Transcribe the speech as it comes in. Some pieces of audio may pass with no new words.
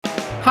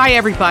Hi,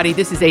 everybody.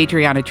 This is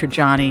Adriana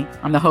Trajani.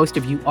 I'm the host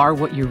of You Are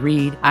What You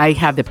Read. I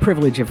have the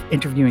privilege of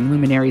interviewing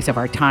luminaries of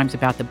our times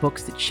about the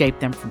books that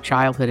shaped them from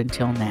childhood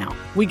until now.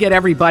 We get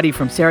everybody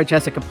from Sarah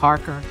Jessica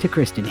Parker to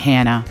Kristen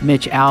Hanna,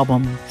 Mitch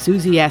Albom,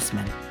 Susie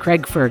Essman,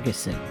 Craig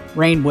Ferguson,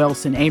 Rainn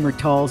Wilson, Amor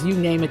Tolls, you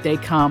name it, they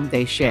come,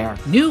 they share.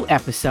 New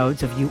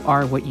episodes of You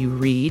Are What You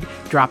Read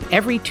drop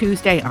every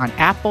Tuesday on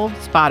Apple,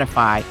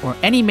 Spotify, or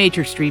any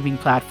major streaming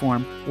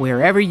platform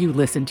wherever you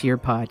listen to your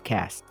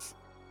podcasts.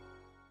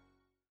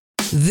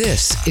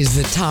 This is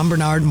the Tom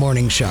Barnard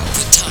Morning Show.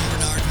 The Tom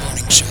Barnard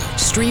Morning Show.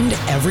 Streamed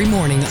every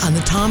morning on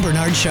the Tom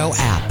Barnard Show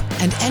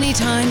app and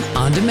anytime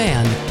on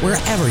demand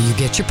wherever you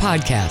get your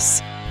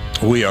podcasts.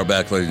 We are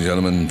back, ladies and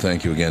gentlemen.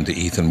 Thank you again to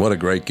Ethan. What a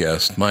great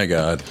guest. My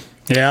God.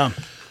 Yeah.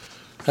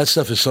 That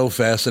stuff is so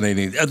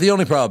fascinating. The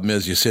only problem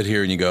is you sit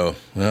here and you go,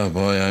 oh,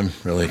 boy, I'm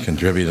really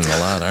contributing a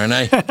lot, aren't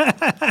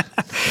I?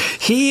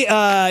 He,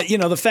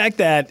 the fact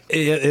that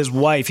his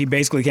wife, he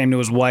basically came to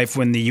his wife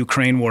when the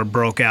Ukraine war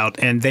broke out,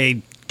 and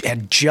they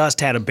had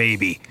just had a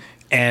baby.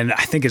 And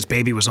I think his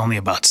baby was only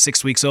about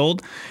 6 weeks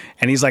old.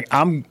 And he's like,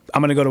 I'm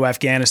going to go to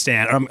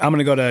Afghanistan, or I'm going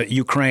to go to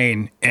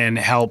Ukraine and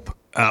help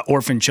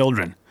orphan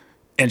children.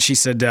 And she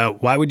said,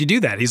 why would you do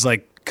that? He's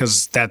like,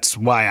 because that's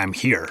why I'm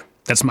here.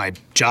 That's my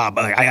job.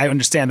 I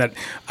understand that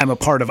I'm a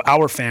part of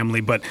our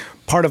family, but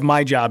part of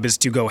my job is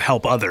to go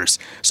help others.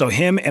 So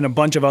him and a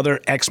bunch of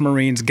other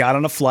ex-Marines got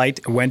on a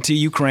flight, went to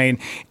Ukraine,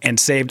 and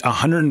saved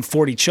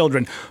 140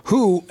 children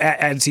who,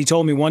 as he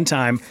told me one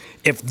time,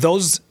 if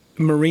those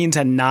Marines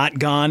had not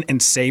gone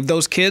and saved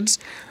those kids,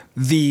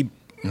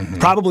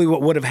 probably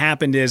what would have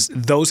happened is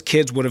those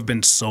kids would have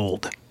been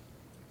sold.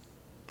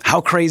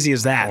 How crazy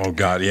is that? Oh,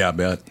 God, yeah, I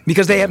bet.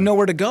 Because they have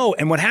nowhere to go.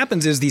 And what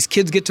happens is these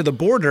kids get to the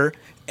border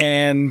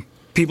and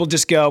people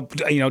just go,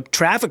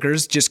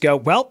 traffickers just go,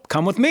 well,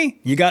 come with me.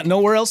 You got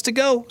nowhere else to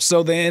go.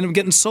 So they end up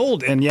getting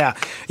sold. And yeah,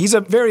 he's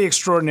a very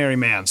extraordinary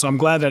man. So I'm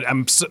glad that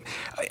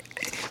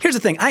Here's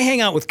the thing. I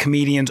hang out with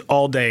comedians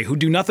all day who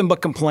do nothing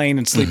but complain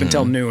and sleep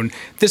until noon.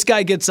 This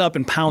guy gets up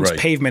and pounds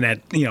pavement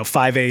at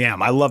 5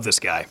 a.m. I love this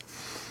guy.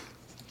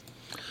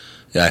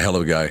 Yeah, hell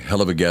of a guy.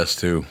 Hell of a guest,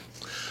 too.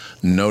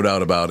 No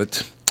doubt about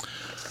it.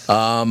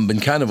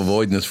 Been kind of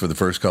avoiding this for the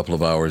first couple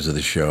of hours of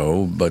the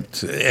show,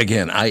 but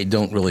again, I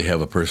don't really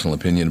have a personal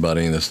opinion about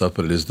any of this stuff,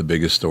 but it is the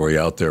biggest story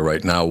out there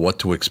right now. What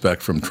to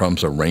expect from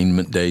Trump's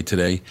arraignment day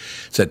today.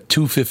 It's at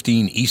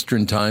 2:15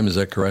 Eastern time, is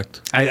that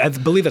correct? I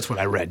believe that's what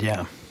I read,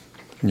 yeah.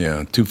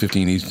 Yeah,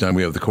 2:15 Eastern time.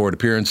 We have the court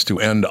appearance to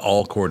end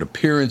all court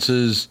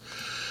appearances.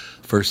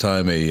 First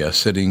time a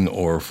sitting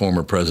or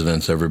former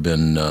president's ever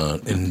been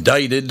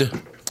indicted.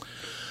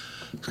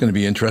 It's going to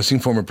be interesting.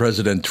 Former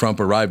President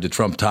Trump arrived at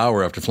Trump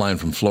Tower after flying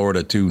from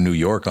Florida to New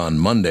York on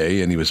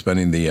Monday, and he was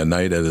spending the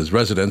night at his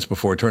residence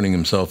before turning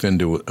himself in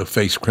to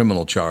face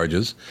criminal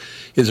charges.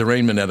 His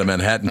arraignment at a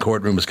Manhattan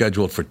courtroom is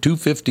scheduled for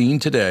 2:15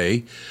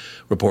 today,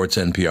 reports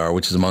NPR,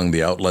 which is among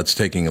the outlets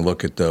taking a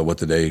look at what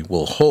the day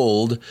will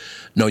hold.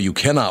 No, you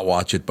cannot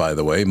watch it, by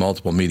the way.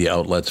 Multiple media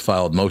outlets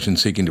filed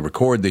motions seeking to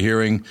record the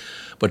hearing,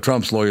 but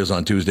Trump's lawyers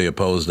on Tuesday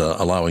opposed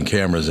allowing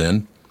cameras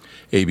in.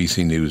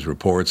 ABC News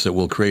reports it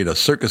will create a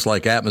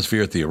circus-like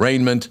atmosphere at the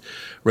arraignment,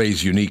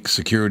 raise unique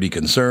security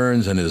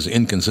concerns, and is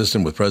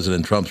inconsistent with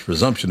President Trump's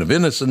presumption of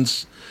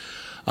innocence,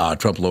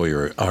 Trump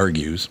lawyer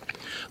argues.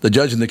 The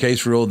judge in the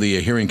case ruled the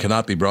hearing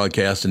cannot be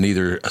broadcast and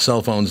neither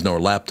cell phones nor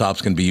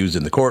laptops can be used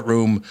in the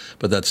courtroom,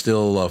 but that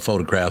still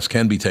photographs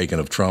can be taken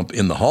of Trump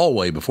in the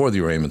hallway before the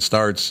arraignment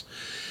starts.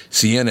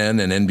 CNN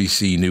and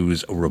NBC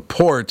News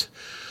report.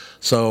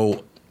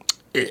 So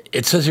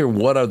it says here,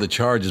 what are the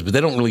charges? But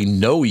they don't really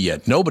know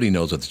yet. Nobody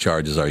knows what the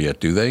charges are yet,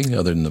 do they,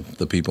 other than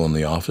the people in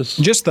the office?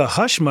 Just the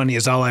hush money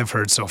is all I've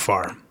heard so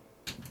far.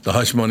 The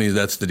hush money,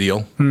 that's the deal?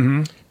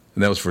 Mm-hmm.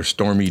 And that was for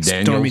Stormy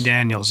Daniels? Stormy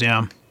Daniels,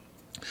 yeah.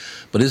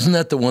 But isn't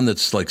that the one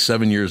that's like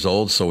 7 years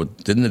old, so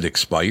didn't it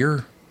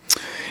expire?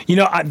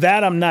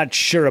 That I'm not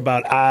sure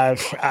about. I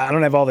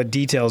don't have all the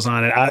details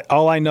on it.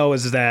 All I know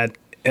is that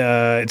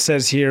it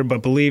says here,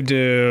 but believed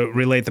to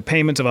relate the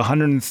payments of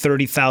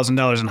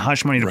 $130,000 in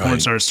hush money to porn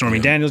star Stormy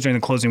Daniels during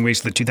the closing weeks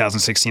of the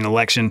 2016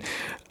 election.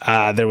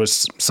 There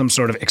was some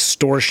sort of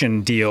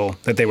extortion deal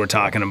that they were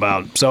talking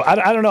about. So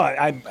I don't know.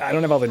 I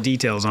don't have all the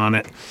details on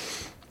it.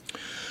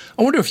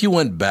 I wonder if you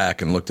went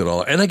back and looked at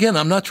all. And again,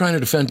 I'm not trying to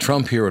defend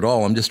Trump here at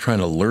all. I'm just trying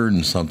to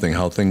learn something,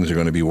 how things are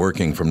going to be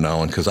working from now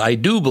on. Because I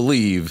do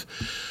believe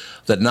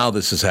that now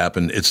this has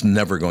happened, it's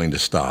never going to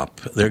stop.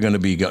 They're going to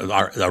be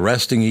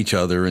arresting each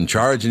other and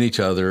charging each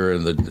other,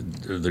 and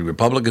the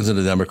Republicans and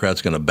the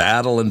Democrats are going to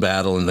battle, and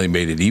they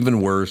made it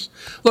even worse.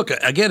 Look,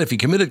 again, if he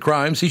committed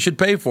crimes, he should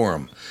pay for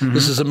them. Mm-hmm.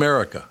 This is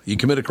America. You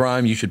commit a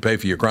crime, you should pay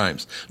for your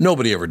crimes.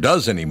 Nobody ever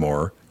does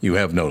anymore. You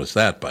have noticed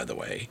that, by the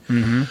way.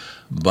 Mm-hmm.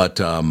 But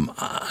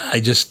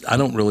I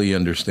don't really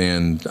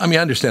understand. I mean,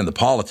 I understand the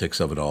politics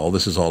of it all.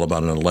 This is all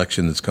about an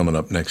election that's coming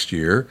up next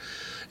year.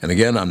 And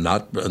again, I'm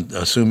not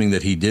assuming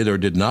that he did or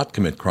did not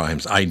commit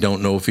crimes. I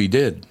don't know if he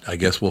did. I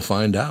guess we'll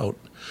find out.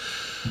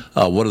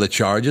 What are the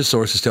charges?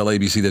 Sources tell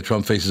ABC that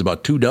Trump faces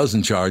about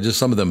 24 charges,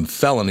 some of them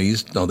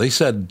felonies. No, they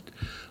said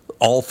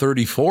all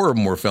 34 of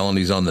them were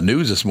felonies on the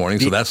news this morning,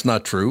 so that's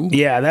not true.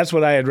 Yeah, that's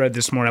what I had read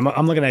this morning.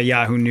 I'm looking at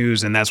Yahoo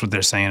News, and that's what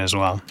they're saying as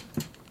well.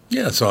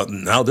 Yeah, so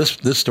now this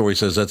story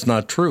says that's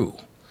not true.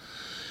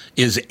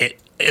 Is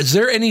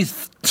there any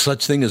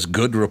such thing as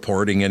good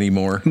reporting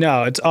anymore?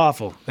 No, it's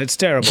awful. It's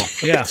terrible.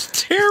 Yeah, it's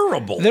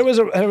terrible. There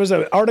was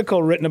an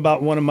article written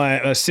about one of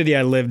my city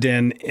I lived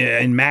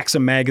in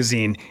Maxim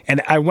magazine,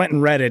 and I went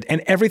and read it,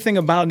 and everything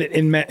about it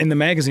in the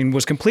magazine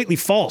was completely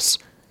false.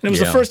 And it was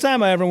the first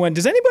time I ever went,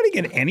 does anybody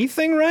get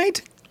anything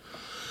right?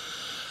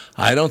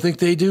 I don't think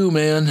they do,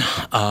 man.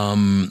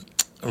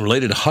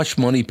 Related to hush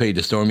money paid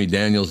to Stormy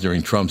Daniels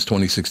during Trump's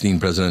 2016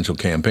 presidential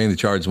campaign. The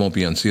charges won't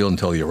be unsealed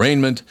until the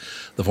arraignment.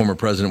 The former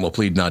president will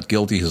plead not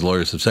guilty, his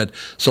lawyers have said.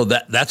 So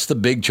that's the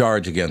big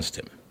charge against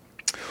him.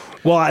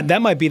 Well,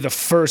 that might be the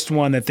first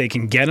one that they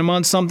can get him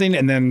on something,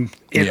 and then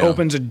it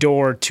opens a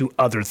door to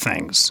other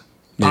things.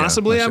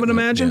 Possibly, I would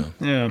imagine.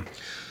 Yeah.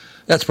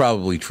 That's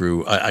probably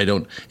true. I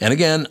don't, and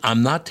again,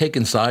 I'm not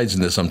taking sides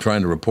in this. I'm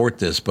trying to report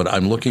this, but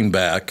I'm looking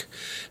back,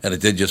 and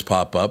it did just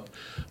pop up.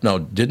 Now,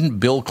 didn't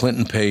Bill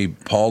Clinton pay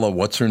Paula,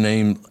 what's her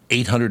name,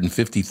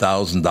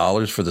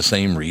 $850,000 for the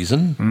same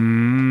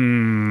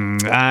reason?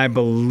 I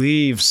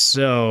believe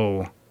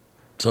so.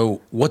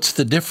 So what's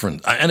the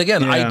difference? And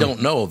again, I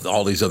don't know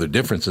all these other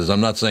differences.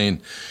 I'm not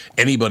saying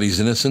anybody's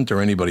innocent or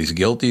anybody's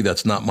guilty.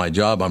 That's not my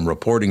job. I'm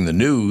reporting the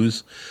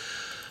news.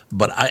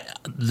 But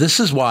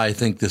this is why I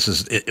think this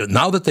is,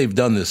 now that they've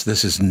done this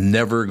is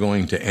never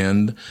going to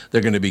end.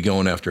 They're going to be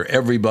going after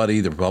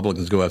everybody. The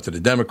Republicans go after the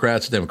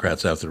Democrats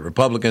after the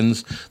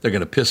Republicans. They're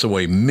going to piss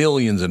away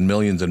millions and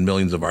millions and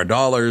millions of our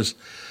dollars.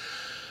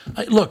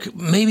 Look,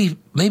 maybe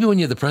when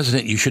you're the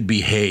president, you should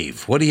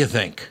behave. What do you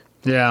think?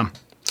 Yeah.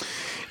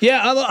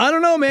 Yeah, I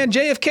don't know, man.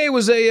 JFK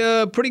was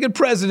a pretty good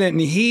president,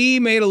 and he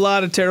made a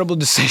lot of terrible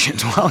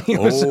decisions while he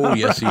was around.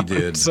 Yes, he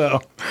did.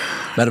 So,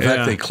 matter of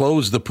fact, they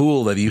closed the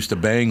pool that he used to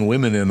bang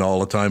women in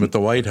all the time at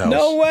the White House.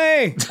 No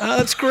way. Oh,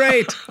 that's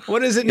great.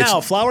 What is it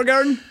now, Flower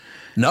Garden?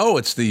 No,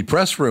 it's the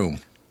press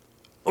room.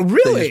 Oh,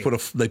 really?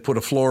 They put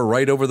a floor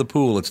right over the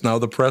pool. It's now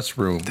the press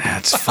room.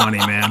 That's funny,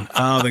 man.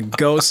 Oh, the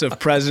ghosts of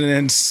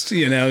presidents,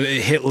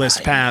 hit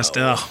list passed.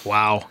 Oh,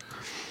 wow.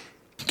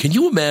 Can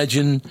you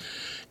imagine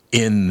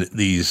in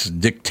these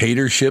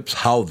dictatorships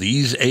how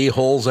these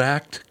a-holes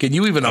act? Can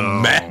you even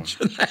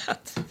imagine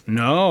that?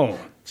 No.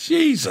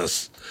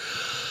 Jesus.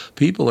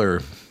 People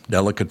are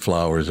delicate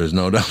flowers. There's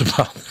no doubt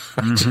about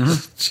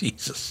that.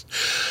 Jesus.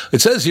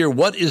 It says here,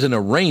 what is an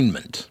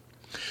arraignment?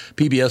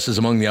 PBS is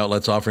among the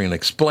outlets offering an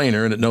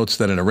explainer, and it notes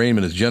that an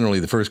arraignment is generally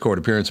the first court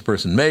appearance a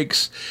person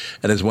makes,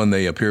 and is when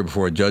they appear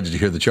before a judge to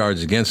hear the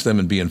charges against them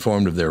and be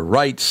informed of their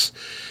rights.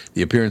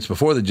 The appearance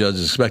before the judge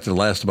is expected to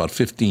last about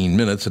 15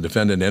 minutes. A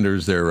defendant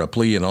enters their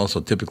plea and also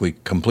typically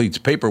completes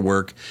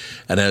paperwork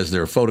and has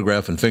their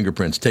photograph and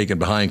fingerprints taken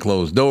behind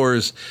closed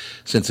doors.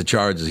 Since the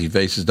charges he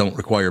faces don't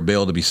require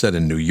bail to be set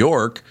in New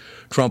York,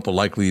 Trump will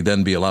likely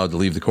then be allowed to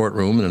leave the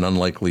courtroom. In an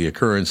unlikely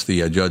occurrence,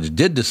 the judge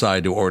did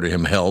decide to order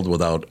him held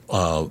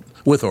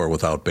with or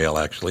without bail,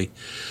 actually.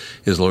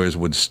 His lawyers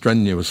would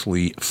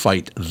strenuously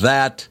fight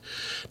that.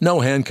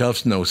 No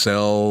handcuffs, no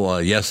cell.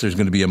 Yes, there's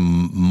going to be a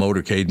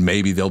motorcade.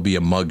 Maybe there'll be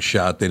a mug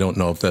shot. They don't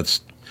know if they're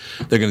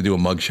going to do a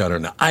mug shot or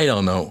not. I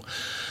don't know.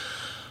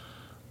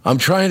 I'm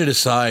trying to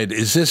decide,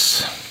 they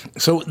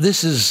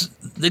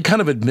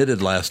kind of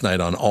admitted last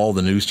night on all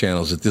the news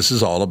channels that this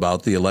is all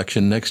about the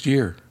election next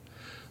year.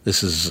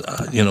 This is,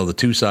 the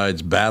two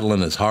sides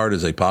battling as hard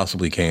as they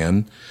possibly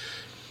can,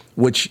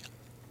 which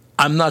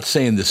I'm not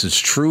saying this is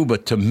true,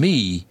 but to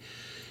me,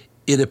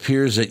 it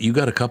appears that you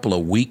got a couple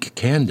of weak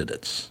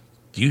candidates.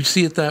 Do you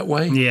see it that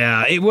way?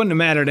 Yeah, it wouldn't have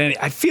mattered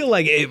I feel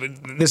like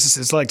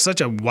it's like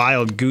such a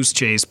wild goose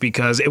chase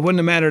because it wouldn't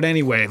have mattered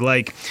anyway.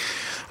 Like,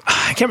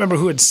 I can't remember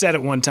who had said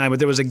it one time, but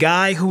there was a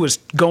guy who was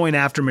going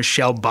after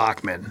Michelle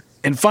Bachmann.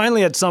 And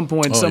finally, at some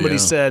point, somebody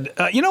said,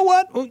 you know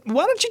what?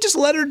 Why don't you just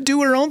let her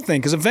do her own thing?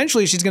 Because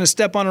eventually she's going to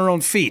step on her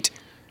own feet.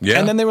 Yeah.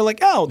 And then they were like,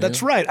 oh,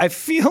 that's right. I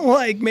feel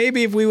like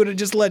maybe if we would have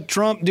just let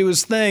Trump do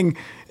his thing,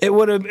 it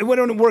would have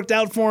worked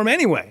out for him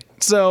anyway.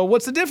 So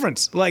what's the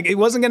difference? Like, he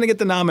wasn't going to get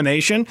the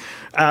nomination.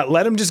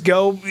 Let him just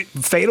go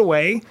fade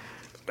away.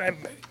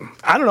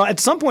 I don't know. At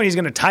some point, he's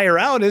going to tire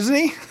out, isn't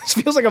he? This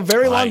feels like a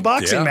very long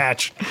boxing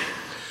match.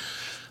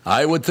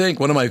 I would think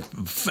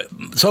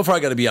so far I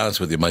got to be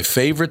honest with you, my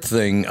favorite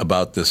thing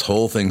about this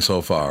whole thing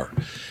so far,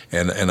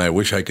 and I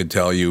wish I could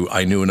tell you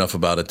I knew enough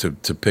about it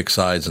to pick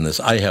sides in this.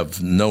 I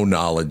have no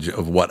knowledge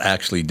of what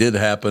actually did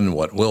happen,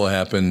 what will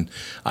happen.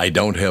 I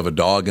don't have a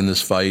dog in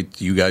this fight.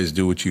 You guys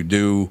do what you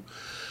do.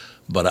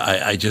 But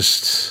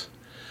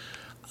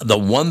the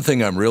one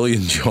thing I'm really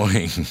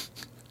enjoying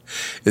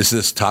is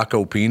this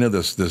Taco Pina,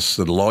 this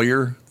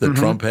lawyer that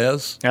Trump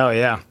has. Oh,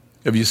 yeah.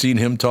 Have you seen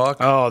him talk?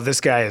 Oh,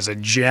 this guy is a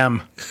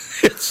gem.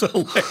 It's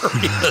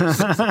hilarious.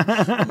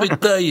 Let me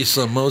tell you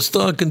something. I was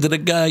talking to the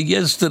guy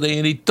yesterday,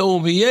 and he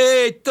told me,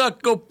 hey,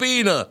 Taco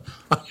Pina.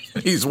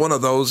 He's one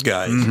of those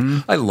guys.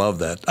 I love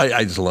that.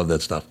 I just love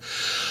that stuff.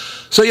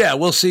 So, yeah,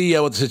 we'll see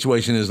what the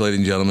situation is, ladies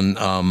and gentlemen.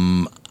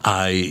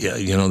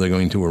 They're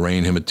going to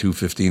arraign him at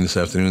 2:15 this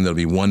afternoon. That'll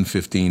be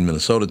 1:15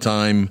 Minnesota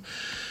time.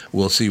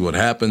 We'll see what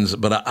happens.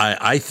 But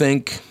I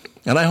think,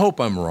 and I hope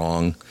I'm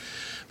wrong,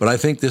 but I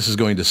think this is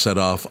going to set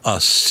off a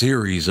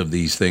series of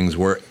these things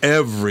where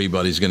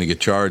everybody's going to get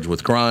charged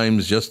with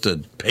crimes just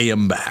to pay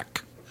them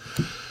back.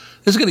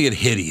 This is going to get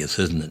hideous,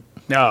 isn't it?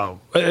 No,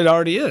 it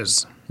already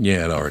is.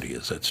 Yeah, it already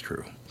is. That's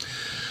true.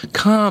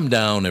 Calm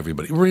down,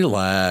 everybody.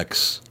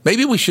 Relax.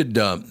 Maybe we should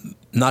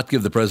not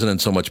give the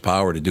president so much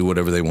power to do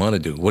whatever they want to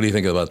do. What do you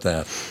think about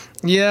that?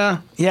 Yeah,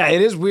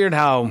 it is weird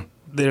how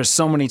there's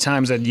so many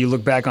times that you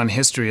look back on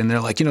history and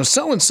they're like,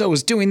 so-and-so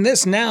is doing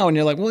this now. And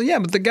you're like, well, yeah,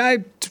 but the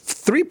guy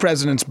 3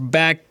 presidents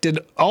back did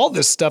all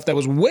this stuff that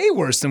was way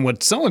worse than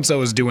what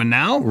so-and-so is doing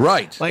now.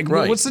 Right. Right.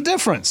 What's the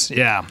difference?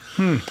 Yeah.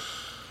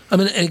 I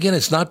mean, again,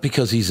 it's not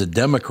because he's a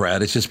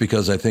Democrat. It's just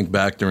because I think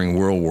back during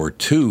World War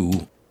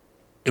II,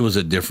 it was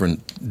a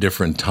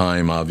different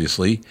time,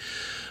 obviously.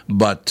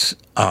 But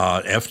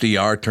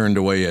FDR turned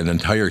away an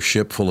entire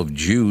ship full of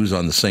Jews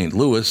on the St.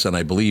 Louis, and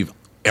I believe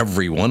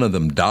every one of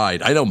them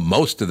died. I know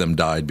most of them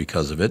died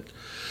because of it.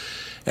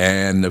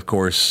 And, of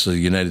course, the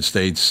United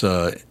States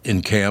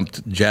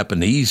encamped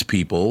Japanese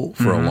people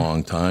for a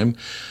long time.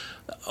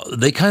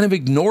 They kind of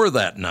ignore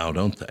that now,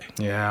 don't they?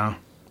 Yeah.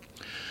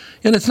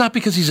 And it's not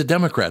because he's a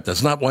Democrat.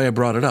 That's not why I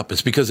brought it up.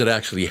 It's because it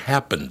actually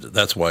happened.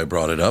 That's why I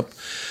brought it up.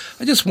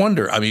 I just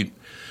wonder,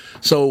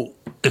 so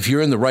if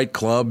you're in the right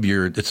club,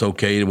 it's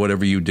okay,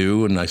 whatever you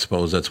do, and I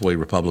suppose that's the way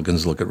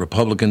Republicans look at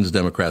Republicans,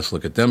 Democrats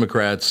look at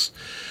Democrats.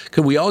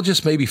 Could we all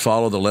just maybe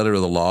follow the letter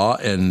of the law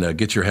and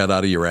get your head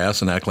out of your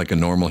ass and act like a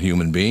normal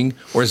human being?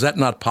 Or is that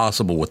not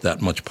possible with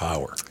that much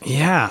power?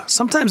 Yeah.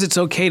 Sometimes it's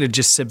okay to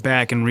just sit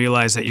back and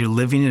realize that you're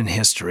living in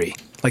history.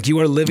 Like you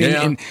are living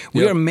in,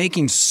 we are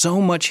making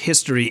so much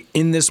history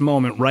in this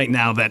moment right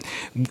now that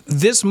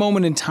this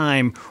moment in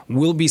time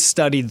will be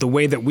studied the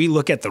way that we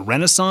look at the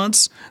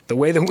Renaissance, the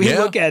way that we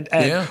look at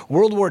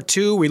World War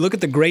II, we look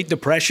at the Great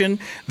Depression.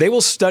 They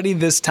will study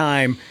this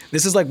time.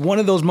 This is like one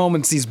of those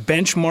moments, these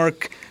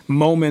benchmark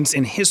moments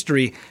in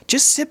history.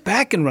 Just sit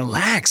back and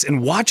relax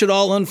and watch it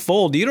all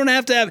unfold. You don't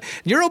have to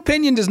your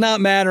opinion does not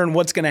matter in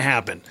what's going to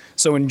happen.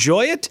 So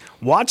enjoy it,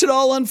 watch it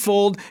all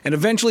unfold, and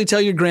eventually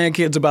tell your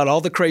grandkids about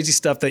all the crazy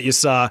stuff that you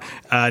saw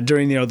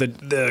during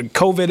the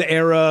COVID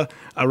era,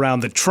 around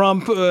the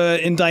Trump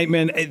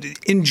indictment.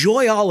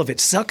 Enjoy all of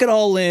it, suck it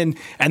all in,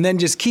 and then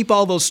just keep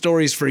all those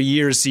stories for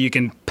years so you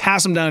can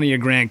pass them down to your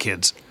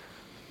grandkids.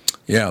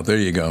 Yeah, there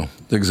you go.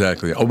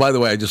 Exactly. Oh, by the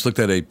way, I just looked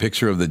at a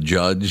picture of the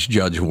judge,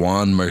 Judge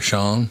Juan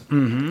Merchan.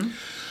 Mm-hmm.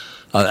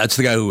 That's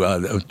the guy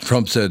who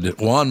Trump said,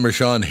 Juan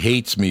Merchan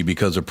hates me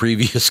because of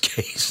previous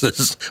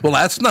cases. Well,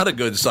 that's not a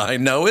good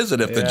sign, now, is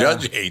it, if the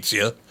judge hates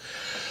you?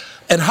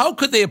 And how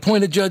could they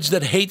appoint a judge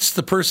that hates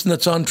the person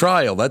that's on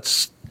trial?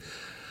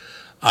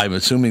 I'm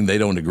assuming they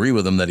don't agree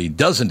with him that he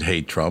doesn't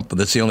hate Trump, but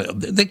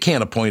they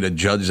can't appoint a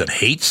judge that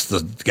hates the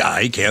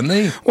guy, can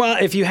they? Well,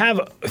 if you have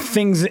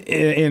things on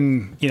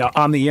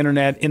the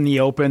internet, in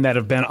the open, that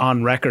have been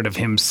on record of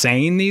him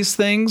saying these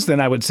things, then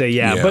I would say,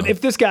 yeah. But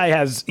if this guy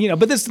has,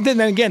 then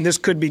again, this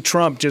could be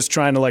Trump just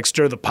trying to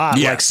stir the pot.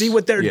 Yes. Like, see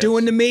what they're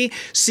doing to me?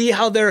 See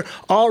how they're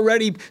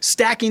already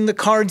stacking the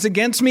cards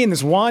against me? And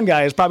this Juan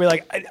guy is probably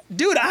like,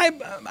 dude,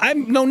 I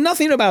know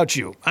nothing about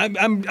you.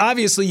 I'm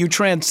obviously you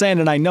transcend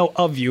and I know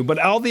of you, but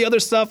all the other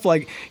stuff,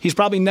 like he's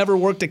probably never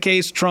worked a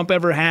case Trump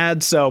ever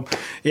had. So,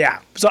 yeah.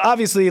 So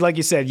obviously, like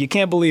you said, you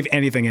can't believe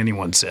anything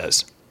anyone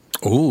says.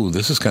 Ooh,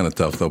 this is kind of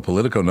tough, though.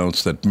 Politico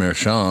notes that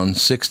Merchan,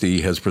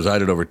 60, has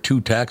presided over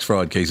 2 tax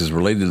fraud cases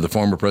related to the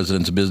former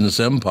president's business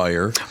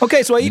empire.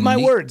 Okay, so I eat my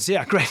words.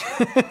 Yeah, great.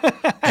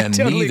 And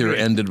totally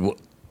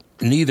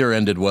neither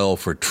ended well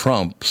for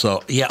Trump.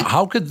 So, yeah,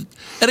 how could...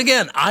 And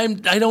again,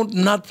 I'm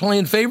not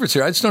playing favorites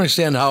here. I just don't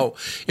understand how,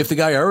 if the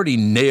guy already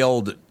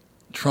nailed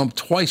Trump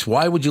twice,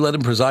 why would you let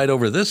him preside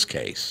over this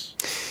case?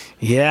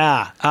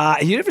 Yeah.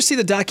 You ever see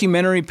the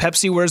documentary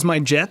Pepsi, Where's My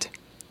Jet?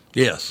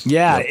 Yes.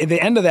 Yeah. Yep. At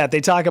the end of that, they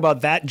talk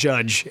about that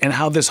judge and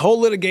how this whole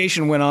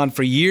litigation went on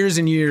for years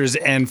and years.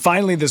 And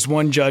finally, this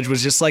one judge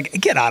was just like,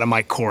 get out of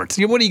my court.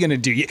 What are you going to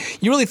do? You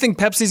really think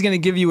Pepsi's going to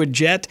give you a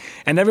jet?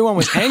 And everyone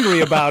was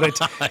angry about it.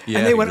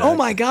 And they went, oh,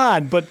 my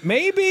God. But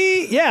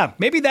maybe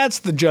that's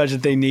the judge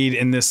that they need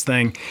in this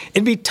thing.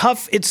 It'd be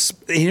tough.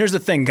 Here's the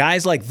thing.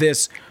 Guys like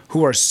this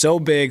who are so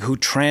big, who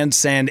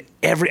transcend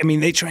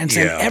they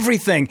transcend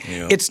everything.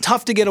 Yeah. It's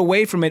tough to get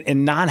away from it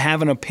and not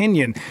have an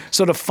opinion.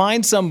 So to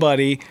find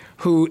somebody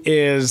who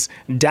is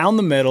down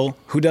the middle,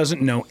 who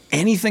doesn't know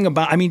anything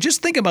about,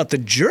 just think about the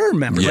juror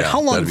members, like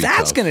how long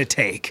that's going to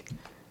take.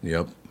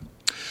 Yep.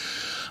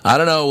 I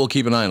don't know. We'll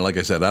keep an eye on it. Like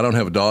I said, I don't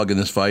have a dog in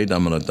this fight.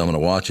 I'm gonna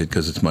watch it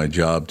because it's my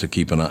job to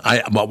keep an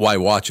eye. Why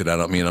watch it? I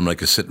don't mean I'm not going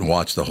to sit and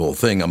watch the whole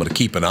thing. I'm going to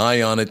keep an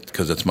eye on it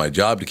because it's my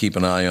job to keep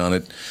an eye on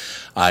it.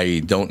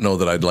 I don't know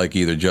that I'd like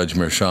either Judge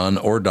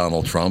Merchan or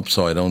Donald Trump,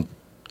 so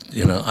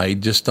I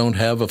just don't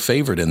have a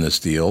favorite in this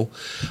deal.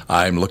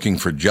 I'm looking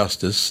for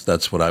justice.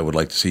 That's what I would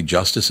like to see.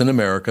 Justice in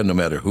America, no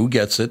matter who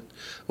gets it,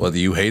 whether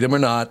you hate him or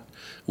not.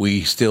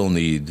 We still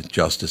need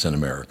justice in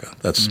America.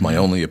 That's my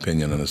only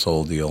opinion on this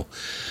whole deal.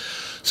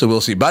 So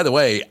we'll see. By the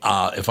way,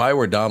 if I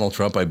were Donald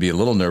Trump, I'd be a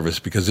little nervous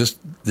because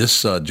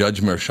this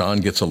Judge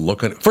Merchan gets a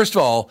look at. First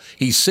of all,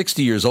 he's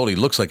 60 years old. He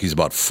looks like he's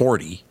about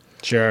 40.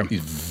 Sure. He's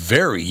a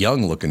very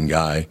young-looking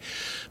guy,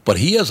 but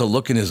he has a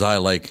look in his eye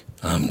like,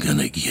 I'm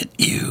gonna get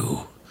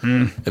you.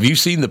 Have you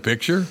seen the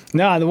picture?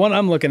 No, the one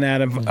I'm looking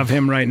at of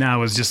him right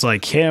now is just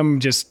like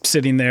him just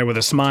sitting there with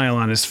a smile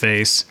on his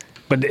face.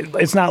 But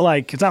it's not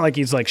like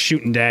he's like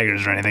shooting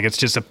daggers or anything. It's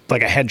just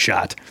like a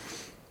headshot.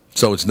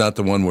 So it's not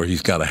the one where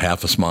he's got a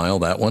half a smile,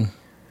 that one?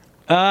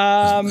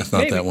 That's not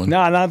maybe. that one?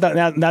 No,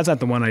 that's not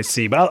the one I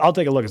see. But I'll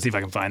take a look and see if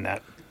I can find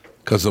that.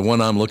 Because the one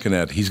I'm looking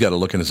at, he's got a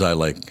look in his eye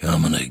like,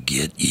 I'm going to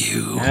get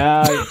you.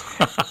 Yeah,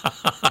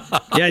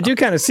 I do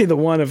kind of see the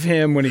one of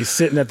him when he's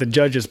sitting at the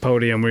judge's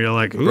podium where you're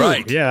like, ooh,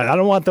 right. Yeah, I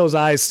don't want those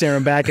eyes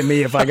staring back at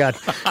me if I got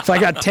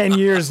 10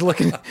 years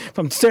looking, if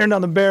I'm staring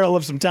down the barrel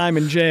of some time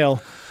in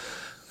jail.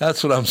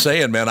 That's what I'm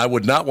saying, man. I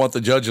would not want the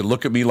judge to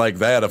look at me like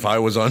that if I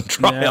was on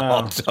trial. No.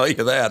 I'll tell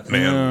you that,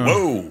 man. No.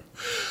 Whoa.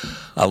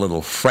 A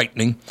little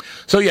frightening.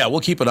 So, yeah,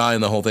 we'll keep an eye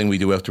on the whole thing. We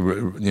do have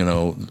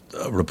to,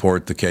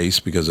 report the case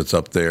because it's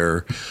up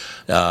there.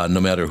 No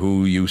matter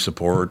who you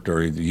support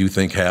or you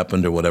think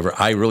happened or whatever.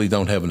 I really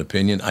don't have an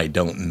opinion. I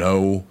don't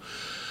know.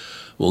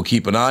 We'll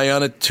keep an eye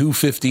on it.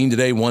 2:15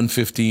 today,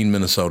 1:15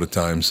 Minnesota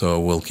time. So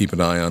we'll keep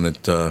an eye on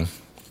it,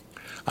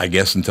 I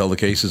guess, until the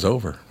case is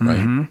over, right?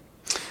 Mm-hmm.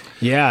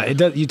 Yeah, it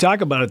does. You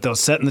talk about it, though,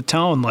 setting the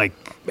tone. Like,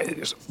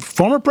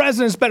 former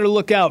presidents better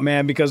look out,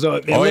 man, because,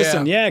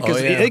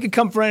 because they could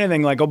come for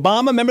anything. Like,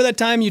 Obama, remember that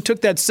time you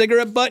took that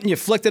cigarette butt and you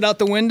flicked it out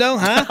the window?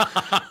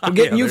 Huh? We're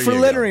getting you for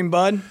littering,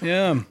 bud.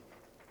 Yeah.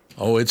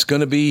 Oh, it's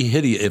going to be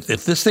hideous.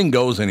 If this thing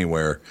goes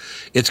anywhere,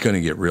 it's going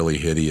to get really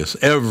hideous.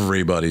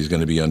 Everybody's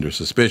going to be under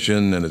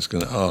suspicion, and it's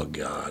going to, oh,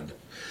 God.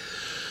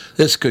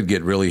 This could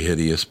get really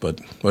hideous, but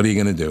what are you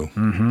going to do?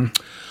 Mm-hmm.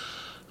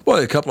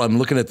 Well, I'm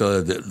looking at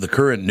the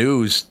current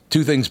news.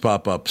 Two things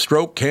pop up.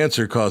 Stroke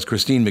cancer caused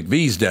Christine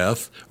McVie's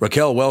death.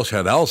 Raquel Welch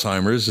had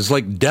Alzheimer's. It's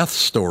like death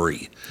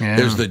story. Yeah.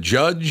 There's the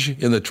judge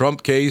in the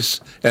Trump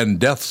case and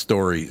death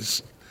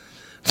stories.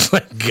 It's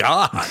like,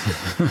 God.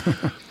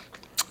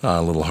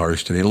 A little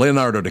harsh today.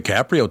 Leonardo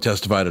DiCaprio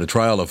testified at a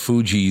trial of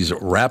Fuji's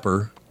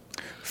rapper.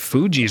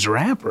 Fuji's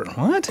rapper?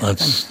 What? I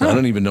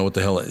don't even know what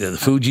the hell.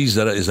 Fuji's,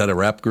 is that a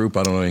rap group?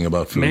 I don't know anything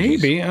about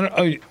Fuji's. Maybe.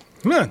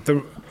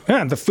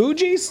 The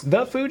Fugees?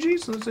 The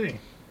Fugees? Let's see.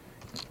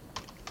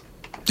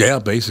 Yeah,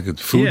 basically.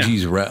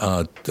 Fuji's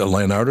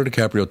Leonardo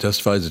DiCaprio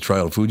testifies at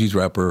trial of Fuji's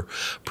rapper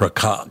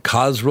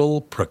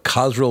Khosrow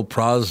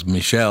Praz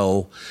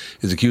Michel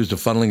is accused of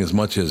funneling as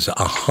much as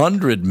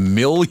 $100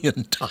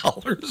 million.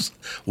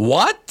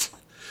 What?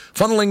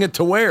 Funneling it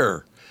to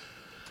where?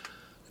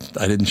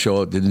 I didn't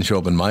show up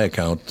in my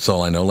account. That's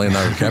all I know.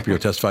 Leonardo DiCaprio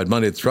testified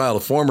Monday at the trial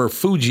of former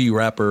Fuji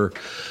rapper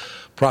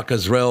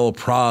Khosrow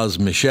Praz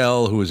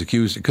Michel, who was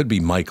accused, it could be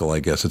Michael, I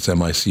guess. It's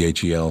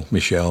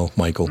Michel,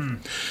 Michael,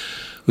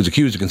 who's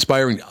accused of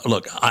conspiring.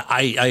 Look,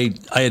 I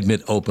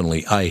admit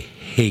openly, I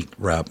hate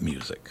rap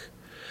music.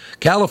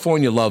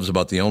 California Love's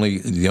about the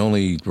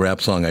only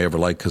rap song I ever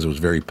liked because it was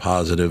very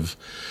positive.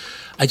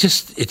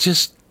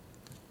 That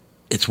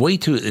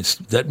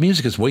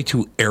music is way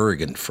too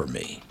arrogant for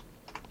me.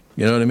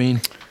 You know what I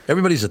mean?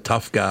 Everybody's a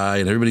tough guy,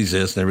 and everybody's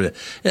this and everything.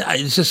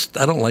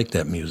 I don't like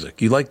that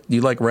music. You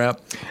like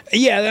rap?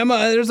 Yeah,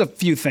 there's a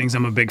few things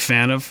I'm a big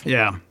fan of.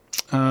 Yeah.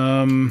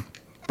 I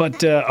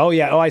see. Oh,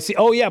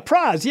 yeah,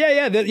 Praz.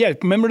 Yeah.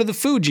 Member of the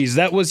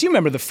Fugees. You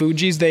remember the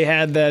Fugees? They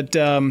had that.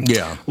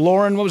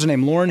 Lauren, what was her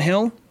name? Lauren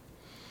Hill.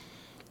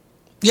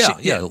 Yeah.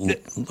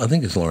 I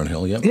think it's Lauren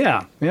Hill. Yep.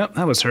 Yeah.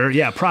 That was her.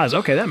 Yeah, Praz.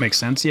 Okay, that makes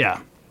sense.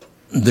 Yeah.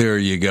 There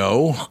you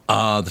go.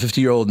 The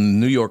 50-year-old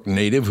New York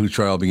native, whose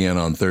trial began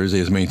on Thursday,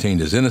 has maintained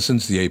his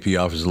innocence. The AP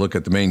offers a look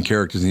at the main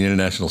characters in the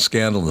international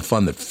scandal and the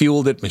fun that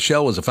fueled it.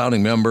 Michelle was a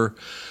founding member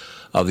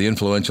of the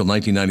influential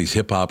 1990s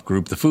hip-hop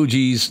group, the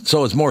Fugees.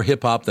 So it's more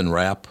hip-hop than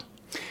rap.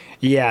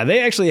 Yeah, they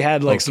actually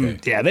had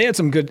they had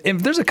some good,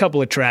 there's a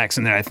couple of tracks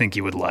in there I think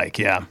you would like,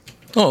 yeah.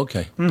 Oh,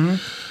 okay. Mm-hmm.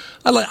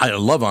 I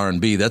love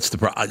R&B. That's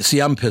the see,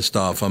 I'm pissed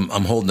off. I'm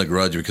holding a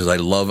grudge because I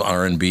love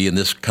R&B, and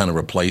this kind of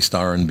replaced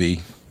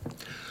R&B.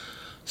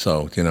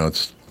 So,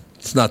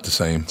 it's not the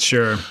same.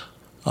 Sure.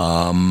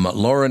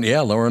 Lauren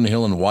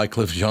Hill and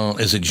Wycliffe Jean.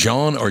 Is it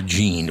Jean or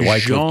Jean?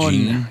 Wycliffe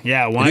Jean?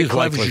 Yeah,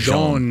 Wycliffe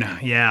Jean.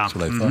 Yeah. That's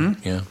what I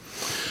thought, yeah.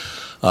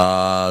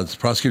 The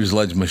prosecutors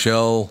allege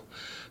Michelle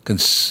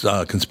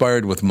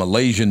conspired with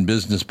Malaysian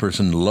business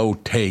person Low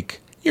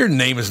Take. Your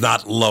name is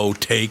not Low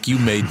Take. You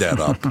made that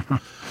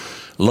up.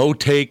 Low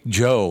Take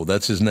Joe,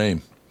 that's his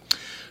name.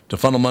 To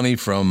funnel money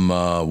from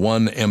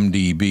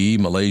 1MDB,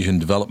 Malaysian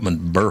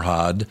Development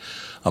Berhad,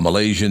 a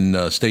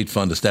Malaysian state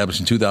fund established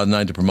in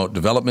 2009 to promote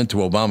development, to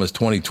Obama's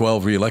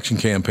 2012 re-election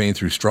campaign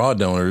through straw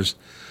donors.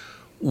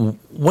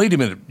 Wait a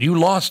minute, you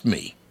lost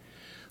me.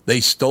 They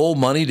stole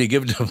money to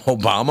give to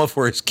Obama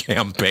for his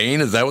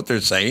campaign? Is that what they're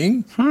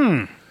saying?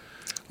 Let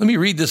me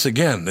read this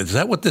again. Is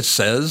that what this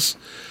says?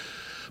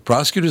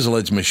 Prosecutors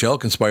allege Michelle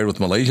conspired with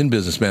Malaysian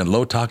businessman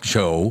Loh Tak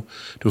Chow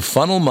to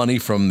funnel money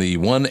from the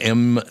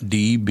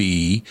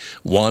 1MDB,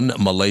 One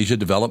Malaysia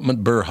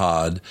Development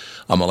Berhad,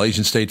 a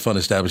Malaysian state fund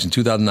established in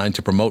 2009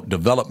 to promote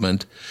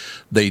development.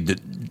 They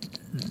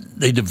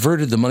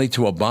diverted the money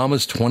to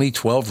Obama's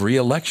 2012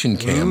 re-election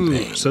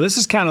campaign. Ooh, so this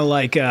is kind of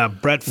like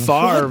Brett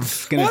Favre.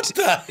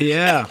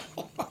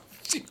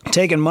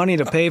 Taking money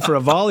to pay for a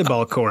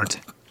volleyball court.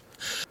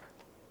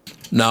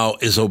 Now,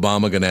 is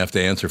Obama going to have to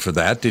answer for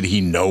that? Did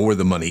he know where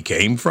the money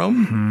came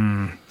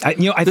from? I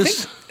think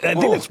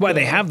that's why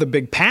they have the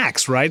big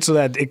PACs, right? So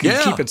that it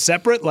can keep it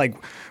separate.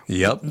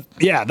 Yep.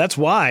 Yeah, that's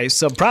why.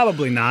 So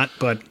probably not,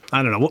 but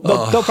I don't know.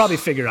 They'll probably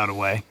figure out a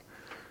way.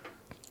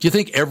 Do you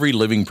think every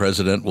living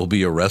president will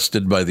be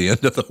arrested by the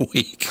end of the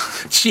week?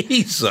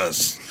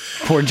 Jesus.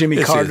 Poor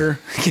Jimmy Carter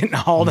getting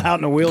hauled out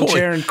in a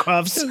wheelchair and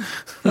cuffs.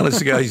 Well,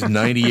 this guy's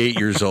 98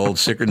 years old,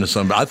 sicker than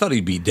some. I thought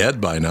he'd be dead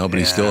by now, but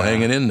he's still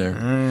hanging in there.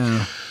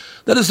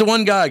 That is the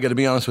one guy, I got to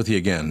be honest with you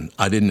again.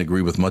 I didn't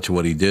agree with much of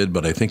what he did,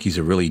 but I think he's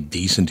a really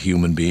decent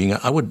human being.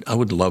 I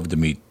would love to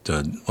meet,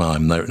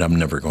 I'm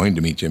never going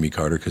to meet Jimmy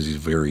Carter because he's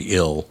very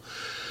ill.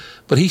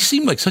 But he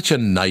seemed like such a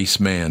nice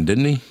man,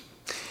 didn't he?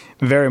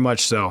 Very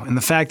much so. And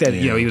the fact that,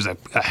 he was a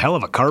hell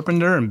of a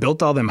carpenter and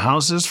built all them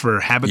houses for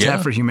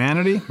Habitat for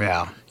Humanity.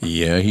 Yeah.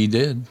 Yeah, he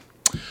did.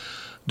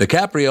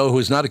 DiCaprio, who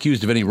is not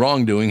accused of any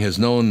wrongdoing, has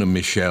known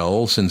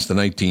Michelle since the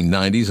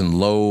 1990s and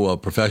Loh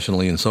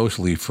professionally and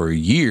socially for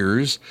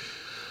years.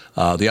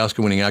 The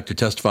Oscar-winning actor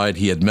testified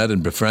he had met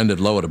and befriended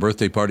Loh at a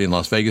birthday party in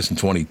Las Vegas in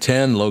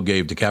 2010. Loh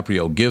gave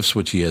DiCaprio gifts,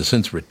 which he has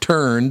since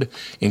returned,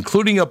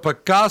 including a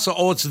Picasso.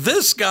 Oh, it's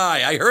this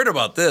guy. I heard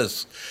about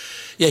this.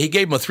 Yeah, he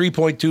gave him a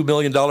 $3.2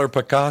 million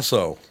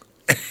Picasso.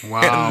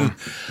 Wow. And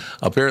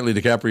apparently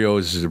DiCaprio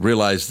has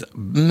realized,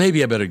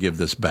 maybe I better give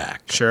this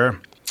back. Sure.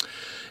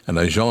 And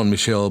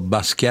Jean-Michel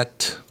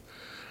Basquiat,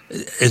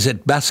 is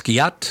it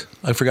Basquiat?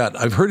 I forgot.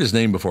 I've heard his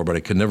name before, but I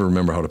could never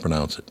remember how to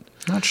pronounce it.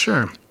 Not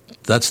sure.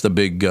 That's the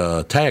big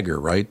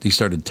tagger, right? He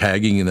started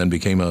tagging and then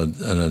became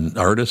an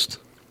artist.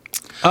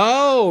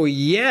 Oh,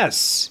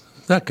 yes.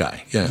 That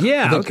guy, yeah.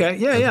 Yeah, okay.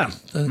 Yeah. I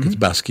think it's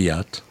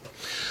Basquiat.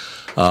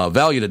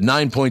 Valued at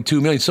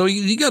 $9.2 million. So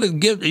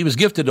he was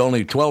gifted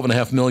only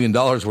 $12.5 million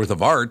worth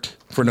of art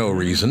for no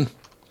reason.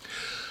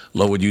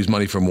 Loh would use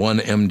money from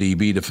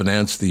 1MDB to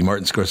finance the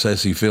Martin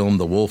Scorsese film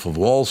The Wolf of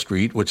Wall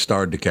Street, which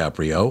starred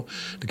DiCaprio.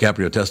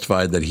 DiCaprio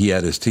testified that he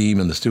had his team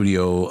in the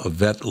studio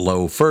vet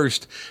Loh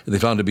first, and they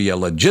found to be a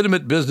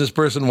legitimate business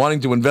person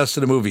wanting to invest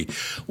in a movie.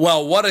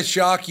 Well, what a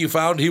shock you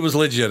found he was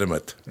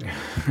legitimate.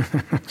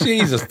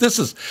 Jesus,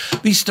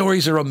 these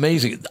stories are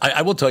amazing.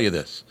 I will tell you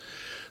this.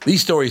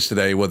 These stories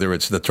today, whether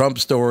it's the Trump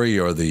story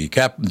or the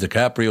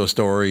DiCaprio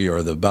story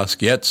or the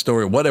Basquiat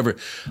story, whatever,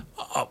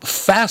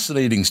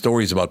 fascinating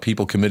stories about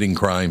people committing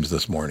crimes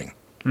this morning.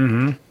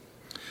 Mm-hmm.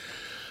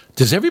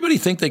 Does everybody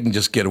think they can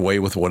just get away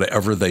with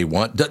whatever they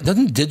want?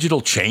 Doesn't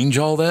digital change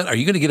all that? Are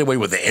you going to get away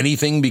with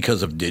anything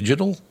because of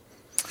digital?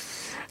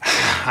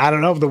 I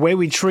don't know. The way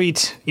we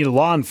treat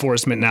law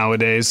enforcement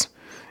nowadays,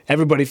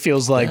 everybody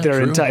feels like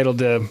they're entitled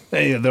to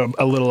they're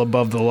a little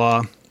above the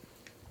law.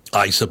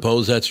 I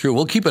suppose that's true.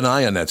 We'll keep an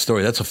eye on that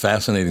story. That's a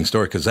fascinating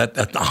story because that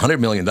 $100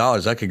 million,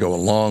 that could go a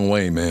long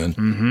way, man.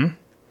 Mm-hmm.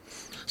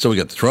 So we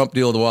got the Trump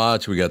deal to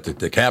watch. We got the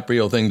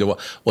DiCaprio thing to watch.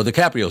 Well,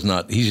 DiCaprio's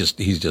not. He's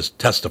just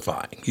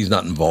testifying. He's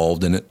not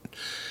involved in it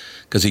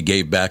because he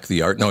gave back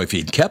the art. Now, if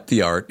he'd kept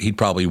the art, he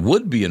probably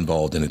would be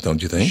involved in it,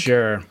 don't you think?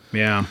 Sure,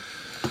 yeah.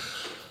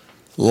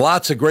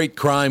 Lots of great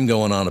crime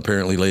going on,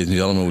 apparently, ladies and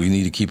gentlemen. We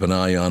need to keep an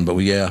eye on, but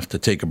we have to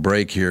take a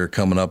break here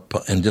coming up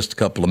in just a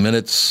couple of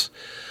minutes.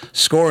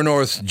 Skor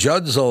North's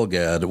Judd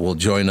Zulgad will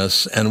join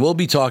us, and we'll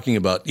be talking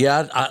about,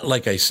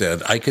 like I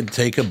said, I could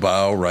take a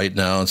bow right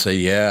now and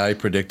say, I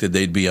predicted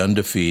they'd be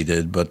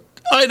undefeated, but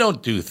I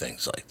don't do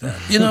things like that.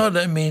 You know what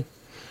I mean?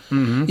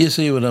 Mm-hmm. You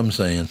see what I'm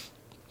saying?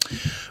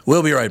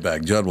 We'll be right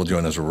back. Judd will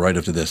join us right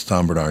after this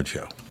Tom Barnard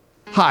Show.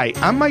 Hi,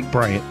 I'm Mike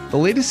Bryant. The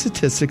latest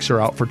statistics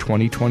are out for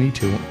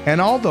 2022,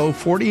 and although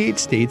 48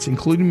 states,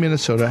 including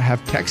Minnesota,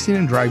 have texting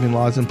and driving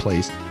laws in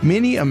place,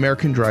 many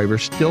American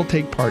drivers still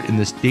take part in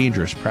this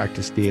dangerous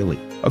practice daily.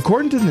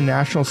 According to the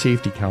National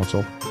Safety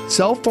Council,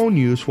 cell phone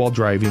use while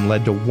driving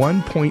led to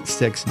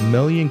 1.6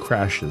 million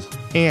crashes,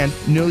 and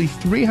nearly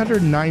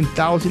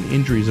 309,000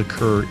 injuries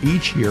occur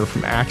each year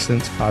from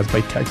accidents caused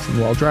by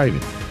texting while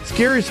driving.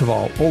 Scariest of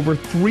all, over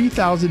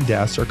 3,000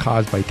 deaths are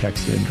caused by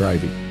texting and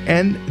driving.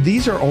 And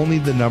these are only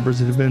the numbers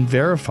that have been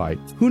verified.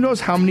 Who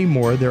knows how many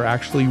more there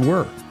actually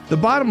were? The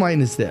bottom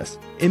line is this.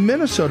 In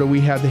Minnesota,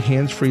 we have the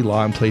hands-free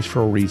law in place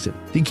for a reason,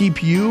 to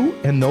keep you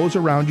and those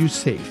around you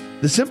safe.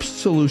 The simple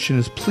solution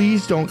is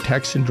please don't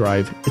text and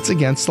drive. It's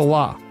against the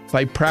law.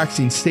 By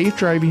practicing safe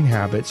driving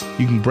habits,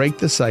 you can break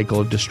the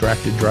cycle of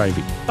distracted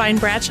driving. Find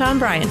Bradshaw and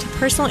Bryant,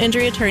 personal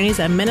injury attorneys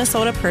at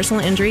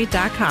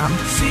minnesotapersonalinjury.com.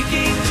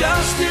 Seeking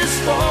justice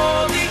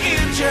for the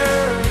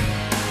injured.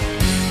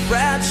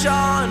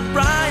 Bradshaw and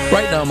Bryant.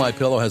 Right now,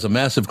 MyPillow has a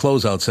massive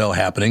closeout sale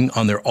happening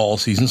on their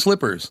all-season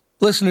slippers.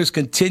 Listeners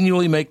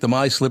continually make the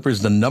My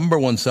Slippers the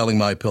 #1 selling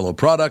MyPillow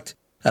product,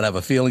 And I have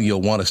a feeling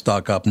you'll want to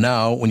stock up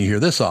now when you hear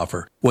this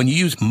offer. When you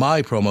use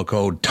my promo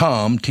code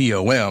TOM,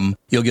 T-O-M,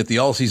 you'll get the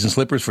all-season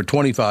slippers for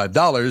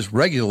 $25,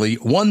 regularly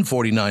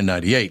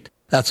 $149.98.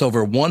 That's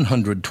over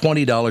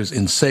 $120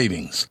 in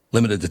savings.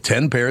 Limited to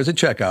 10 pairs at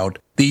checkout.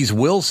 These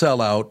will sell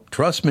out.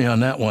 Trust me on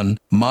that one.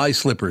 My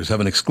slippers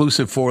have an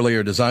exclusive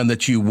 4-layer design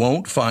that you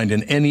won't find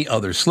in any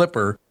other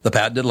slipper. The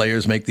patented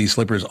layers make these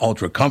slippers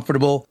ultra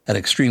comfortable and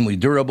extremely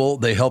durable.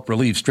 They help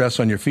relieve stress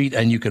on your feet,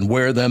 and you can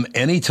wear them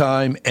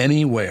anytime,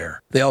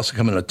 anywhere. They also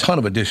come in a ton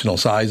of additional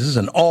sizes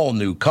and all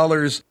new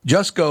colors.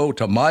 Just go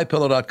to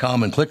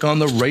mypillow.com and click on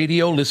the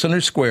radio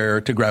listener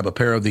square to grab a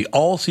pair of the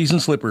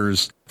all-season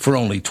slippers for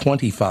only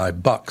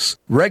 $25,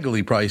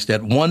 regularly priced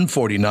at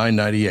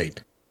 $149.98.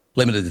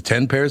 Limited to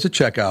 10 pairs at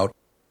checkout.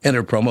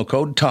 Enter promo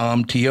code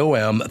TOM,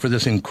 T-O-M, for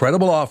this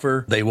incredible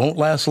offer. They won't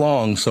last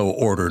long, so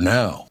order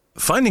now.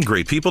 Finding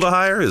great people to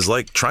hire is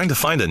like trying to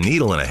find a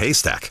needle in a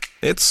haystack.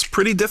 It's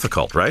pretty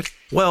difficult, right?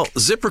 Well,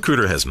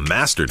 ZipRecruiter has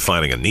mastered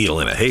finding a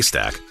needle in a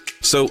haystack,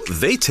 so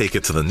they take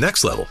it to the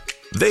next level.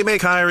 They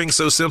make hiring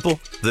so simple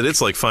that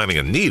it's like finding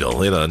a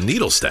needle in a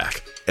needle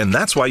stack. And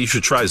that's why you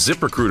should try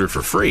ZipRecruiter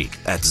for free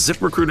at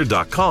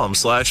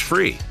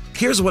ZipRecruiter.com/free.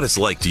 Here's what it's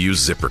like to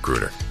use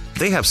ZipRecruiter.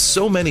 They have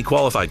so many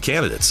qualified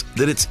candidates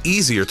that it's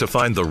easier to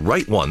find the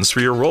right ones for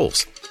your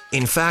roles.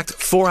 In fact,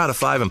 4 out of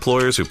 5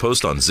 employers who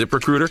post on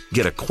ZipRecruiter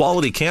get a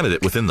quality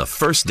candidate within the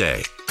first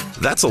day.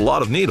 That's a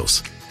lot of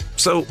needles.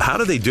 So how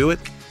do they do it?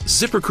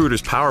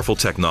 ZipRecruiter's powerful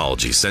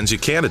technology sends you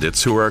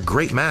candidates who are a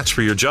great match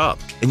for your job,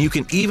 and you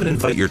can even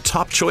invite your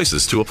top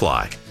choices to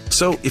apply.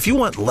 So if you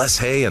want less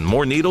hay and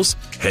more needles,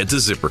 head to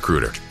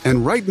ZipRecruiter.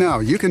 And right now,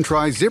 you can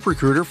try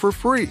ZipRecruiter for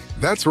free.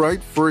 That's right,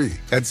 free.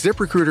 At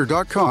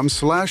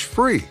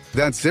ZipRecruiter.com/free.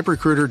 That's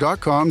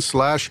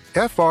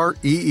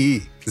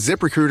ZipRecruiter.com/FREE.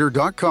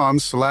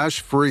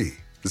 ZipRecruiter.com/free.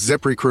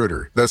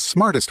 ZipRecruiter, the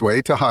smartest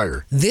way to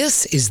hire.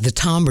 This is the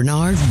Tom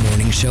Barnard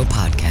Morning Show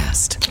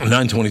podcast.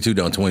 9:22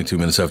 down 22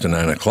 minutes after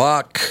 9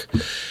 o'clock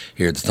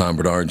here at the Tom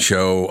Barnard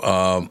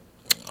Show.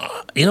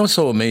 You know, it's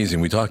so amazing.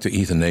 We talked to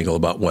Ethan Nagel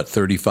about,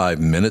 35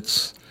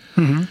 minutes?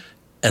 Mm-hmm.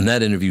 And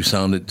that interview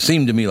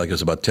seemed to me like it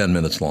was about 10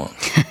 minutes long.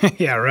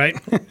 Yeah, right?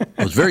 It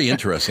was very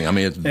interesting. I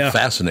mean, it's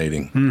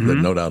fascinating. Mm-hmm.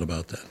 There's no doubt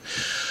about that.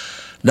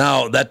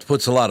 Now, that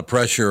puts a lot of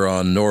pressure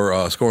on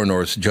Skor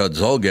North's Judd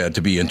Zulgad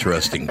to be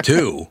interesting,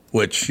 too,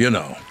 which,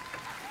 Well,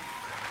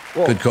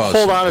 could cause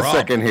hold on a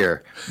problem. second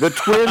here. The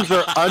Twins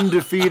are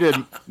undefeated,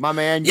 my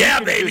man. You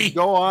can baby. just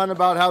go on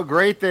about how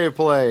great they've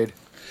played.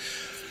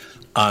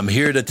 I'm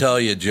here to tell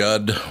you,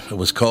 Judd, it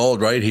was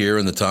called right here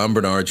in the Tom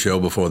Barnard Show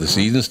before the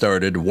season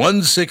started.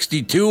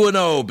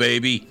 162-0,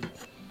 baby.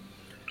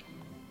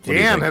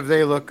 Damn, have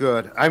they looked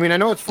good. I mean, I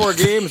know it's 4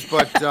 games,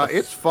 but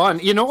it's fun.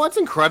 You know what's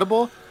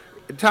incredible,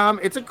 Tom?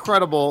 It's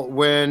incredible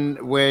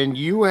when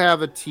you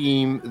have a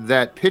team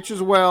that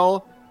pitches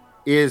well,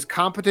 is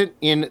competent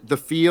in the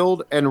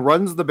field, and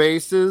runs the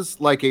bases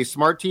like a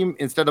smart team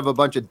instead of a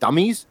bunch of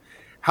dummies.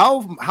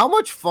 How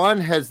much fun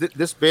has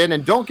this been?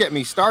 And don't get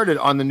me started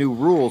on the new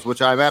rules,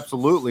 which I'm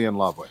absolutely in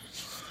love with.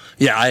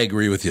 Yeah, I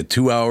agree with you.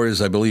 2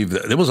 hours, I believe.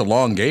 It was a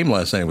long game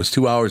last night. It was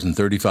 2 hours and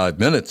 35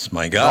 minutes.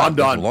 My God, I'm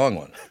done. It was a long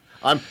one.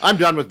 I'm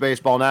done with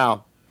baseball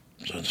now.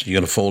 So you're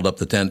going to fold up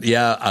the tent.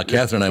 Yeah,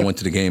 Catherine and I went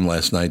to the game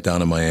last night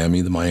down in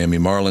Miami. The Miami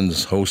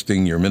Marlins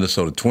hosting your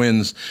Minnesota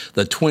Twins.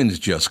 The Twins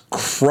just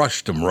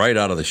crushed them right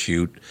out of the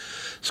chute.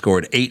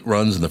 Scored 8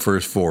 runs in the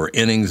first 4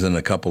 innings and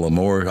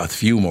a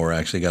few more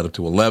actually, got up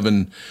to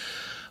 11.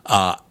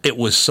 It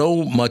was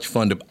so much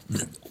fun.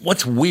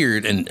 What's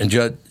weird, and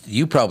Judd,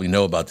 you probably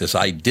know about this.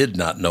 I did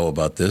not know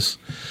about this.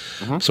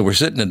 Mm-hmm. So we're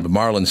sitting in the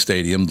Marlins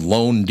Stadium,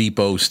 Lone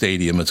Depot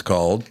Stadium it's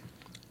called.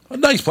 A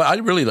nice place.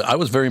 I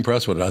was very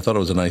impressed with it. I thought it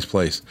was a nice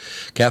place.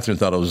 Catherine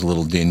thought it was a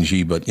little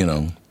dingy, but,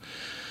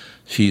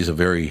 she's a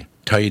very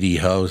tidy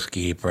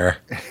housekeeper.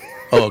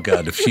 Oh,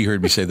 God, if she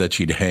heard me say that,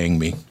 she'd hang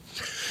me.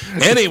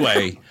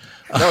 Anyway.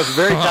 That was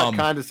very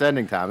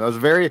condescending, Tom. That was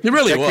very. It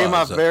really was. Came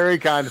off very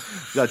kind.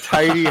 The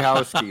tidy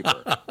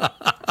housekeeper.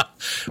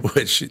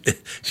 Which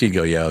she'd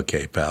go, yeah,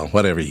 okay, pal,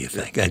 whatever you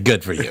think.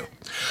 Good for you.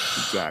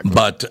 Exactly.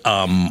 But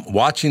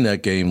watching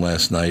that game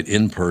last night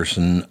in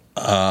person,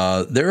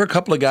 there are a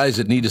couple of guys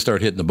that need to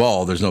start hitting the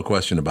ball. There's no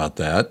question about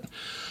that.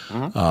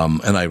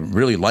 Mm-hmm. And I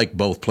really like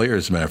both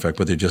players, as a matter of fact,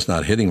 but they're just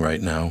not hitting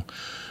right now.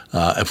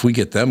 If we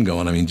get them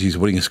going, I mean, geez,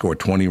 what are you going to score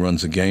 20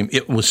 runs a game?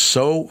 It was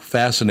so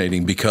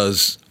fascinating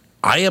because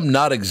I am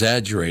not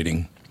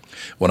exaggerating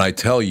when I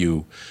tell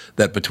you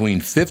that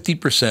between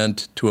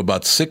 50% to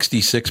about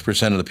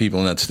 66% of the people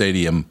in that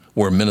stadium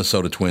were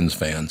Minnesota Twins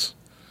fans.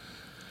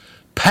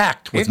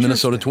 Packed with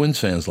Minnesota Twins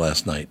fans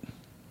last night.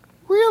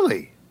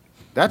 Really?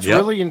 That's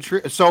really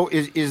intriguing. So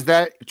is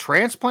that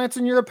transplants,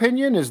 in your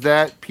opinion? Is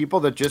that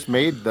people that just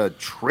made the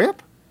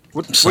trip?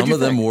 Some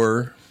of them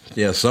were.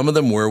 Yeah, some of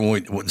them were.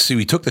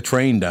 We took the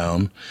train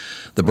down,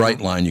 the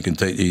Bright Line. You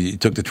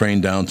took the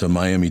train down to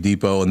Miami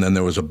Depot, and then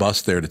there was a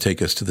bus there to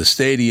take us to the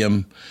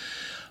stadium.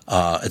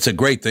 It's a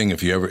great thing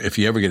if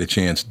you ever get a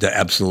chance to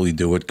absolutely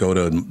do it. Go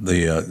to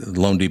the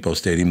Lone Depot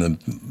Stadium, the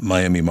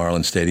Miami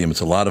Marlins Stadium.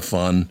 It's a lot of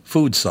fun.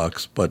 Food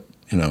sucks, but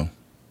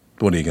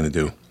what are you going to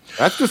do?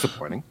 That's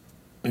disappointing.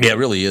 Yeah, it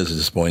really is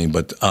disappointing.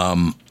 But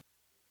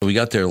we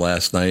got there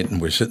last night,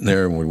 and we're sitting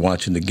there, and we're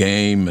watching the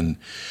game, and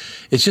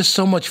it's just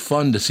so much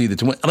fun to see the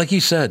Twins. Like you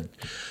said,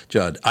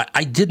 Judd,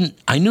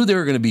 I knew they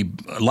were going to be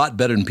a lot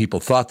better than people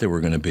thought they were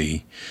going to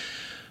be,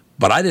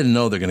 but I didn't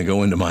know they're going to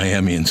go into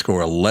Miami and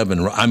score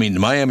 11. I mean,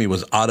 Miami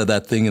was out of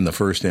that thing in the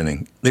first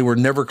inning. They were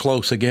never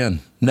close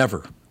again.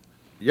 Never.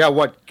 Yeah,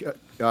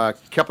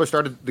 Kepler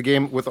started the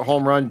game with a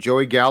home run.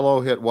 Joey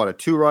Gallo hit, a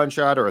 2-run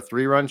shot or a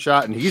 3-run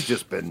shot, and he's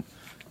just been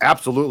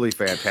absolutely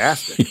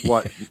fantastic.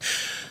 What,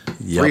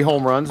 Yep. 3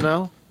 home runs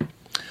now?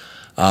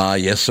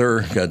 Yes,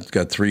 sir.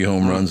 Got 3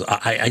 home runs.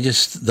 I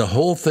just, the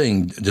whole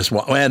thing just,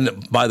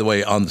 and by the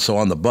way, on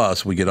the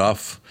bus, we get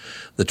off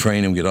the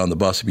train and we get on the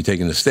bus to be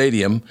taken to the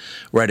stadium.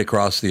 Right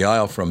across the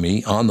aisle from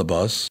me on the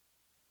bus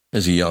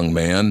is a young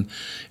man,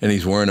 and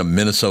he's wearing a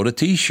Minnesota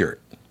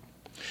T-shirt.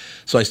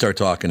 So I start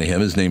talking to him.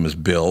 His name is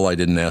Bill. I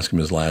didn't ask him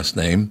his last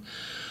name,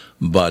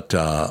 but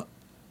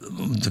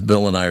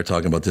Bill and I are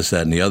talking about this,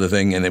 that, and the other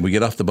thing. And then we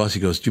get off the bus. He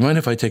goes, "Do you mind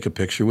if I take a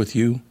picture with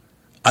you?"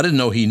 I didn't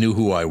know he knew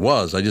who I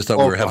was. I just thought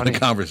we were having a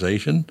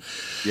conversation.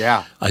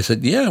 Yeah. I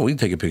said, "Yeah, we can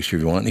take a picture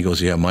if you want." And he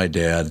goes, "Yeah, my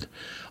dad,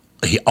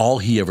 all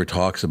he ever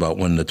talks about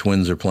when the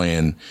Twins are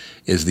playing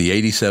is the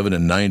 87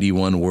 and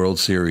 91 World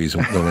Series.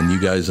 When you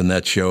guys in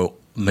that show,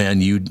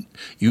 man,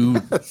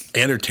 you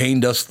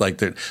entertained us like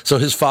that." So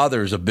his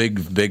father is a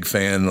big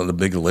fan, a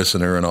big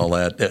listener and all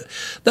that.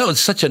 That was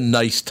such a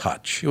nice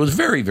touch. It was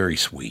very, very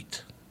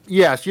sweet.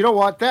 Yes, you know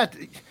what?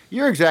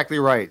 You're exactly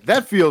right.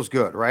 That feels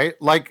good,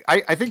 right? Like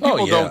I think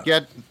people don't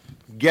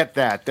get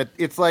that. That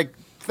it's like,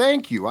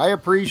 thank you. I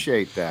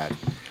appreciate that.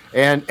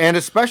 And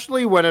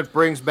especially when it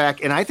brings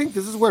back, and I think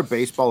this is where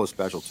baseball is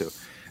special too,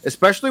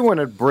 especially when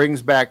it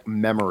brings back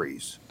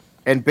memories.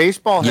 And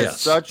baseball has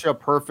such a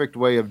perfect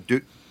way of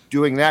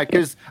doing that.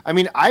 Because, I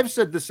mean, I've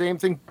said the same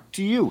thing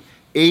to you.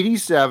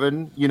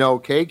 87,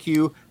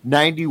 KQ,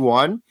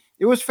 91.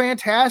 It was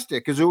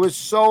fantastic because it was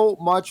so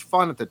much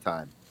fun at the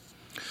time.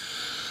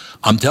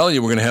 I'm telling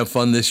you, we're going to have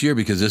fun this year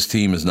because this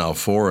team is now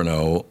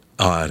 4-0.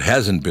 It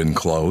hasn't been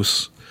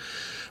close.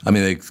 I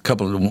mean, they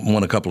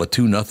won a couple of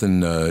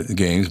 2-0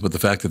 games, but the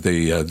fact that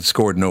they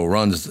scored no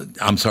runs,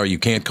 I'm sorry, you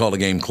can't call a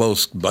game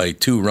close by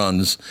 2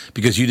 runs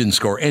because you didn't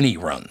score any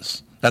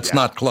runs. That's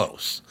not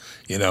close,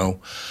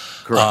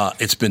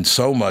 Correct. It's been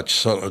so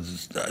much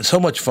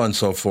fun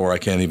so far, I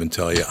can't even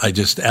tell you. I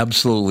just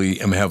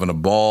absolutely am having a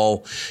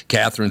ball.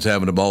 Catherine's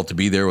having a ball to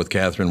be there with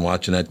Catherine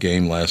watching that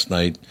game last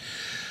night.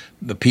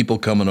 The people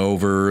coming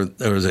over,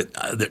 there was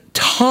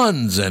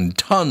tons and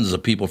tons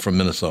of people from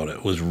Minnesota.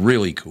 It was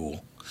really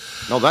cool.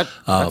 No, that's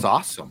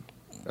awesome.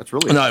 That's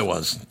really no,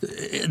 awesome.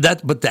 it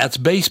was. But that's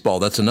baseball.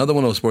 That's another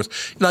one of those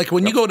sports. Like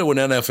when you go to an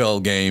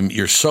NFL game,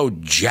 you're so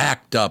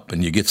jacked up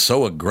and you get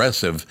so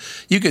aggressive.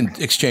 You can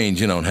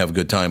exchange, and have a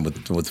good time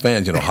with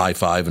fans, high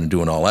five and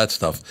doing all that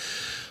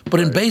stuff. But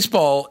in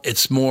baseball,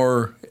 it's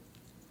more.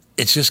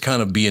 It's just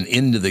kind of being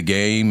into the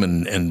game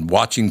and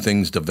watching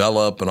things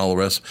develop and all the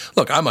rest.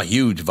 Look, I'm a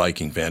huge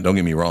Viking fan, don't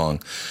get me wrong.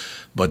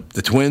 But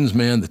the Twins,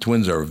 man,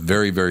 are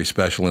very, very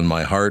special in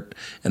my heart.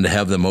 And to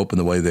have them open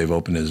the way they've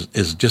opened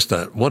is just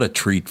what a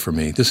treat for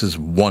me. This is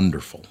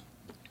wonderful.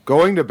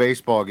 Going to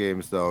baseball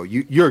games, though,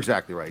 you're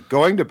exactly right.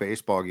 Going to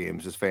baseball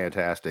games is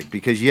fantastic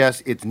because,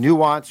 yes, it's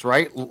nuanced,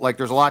 right? Like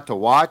there's a lot to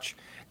watch.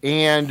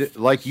 And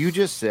like you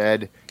just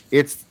said,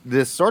 it's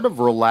this sort of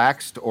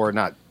relaxed or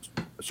not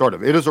sort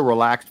of. It is a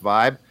relaxed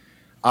vibe.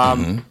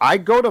 I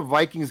go to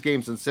Vikings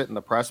games and sit in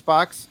the press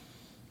box,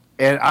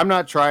 and I'm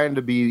not trying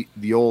to be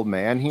the old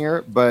man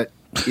here, but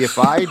if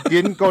I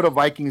didn't go to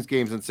Vikings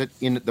games and sit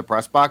in the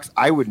press box,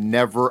 I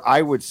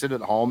would sit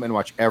at home and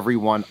watch every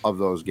one of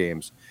those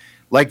games.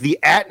 Like the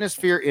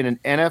atmosphere in an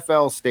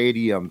NFL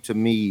stadium to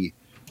me,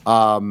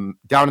 down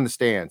in the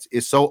stands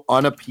is so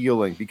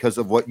unappealing because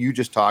of what you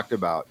just talked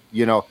about,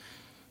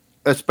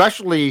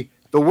 especially.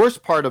 The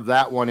worst part of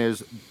that one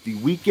is the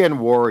weekend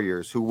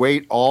warriors who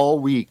wait all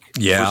week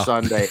for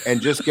Sunday and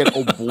just get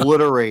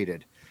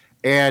obliterated.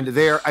 And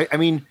I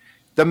mean,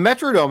 the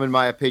Metrodome, in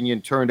my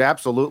opinion, turned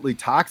absolutely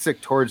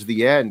toxic towards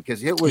the end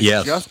because it was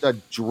just a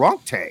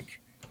drunk tank.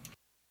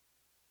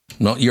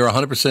 No, you're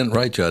 100%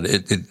 right, Judd.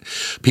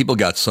 People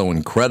got so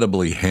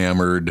incredibly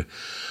hammered,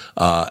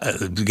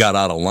 got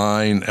out of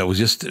line. It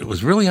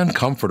was really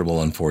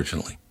uncomfortable,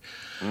 unfortunately.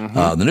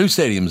 Mm-hmm. The new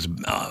stadium's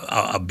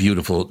a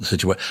beautiful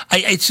situation.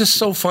 It's just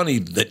so funny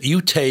that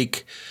you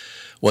take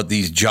what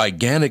these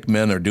gigantic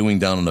men are doing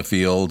down on the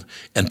field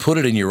and put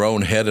it in your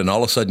own head, and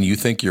all of a sudden you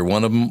think you're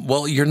one of them.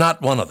 Well, you're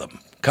not one of them.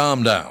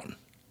 Calm down,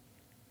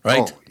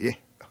 right? Oh,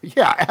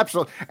 yeah,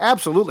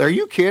 absolutely. Are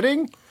you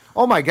kidding?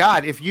 Oh my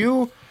God!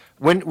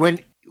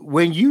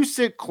 When you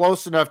sit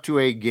close enough to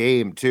a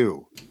game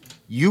too,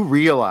 you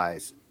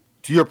realize.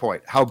 To your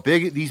point, how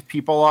big these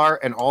people are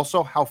and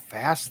also how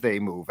fast they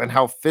move and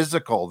how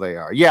physical they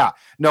are. Yeah,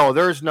 no,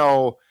 there's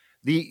no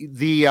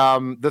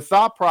the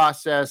thought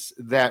process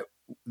that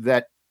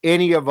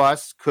any of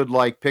us could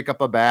like pick up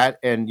a bat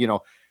and,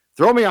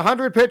 throw me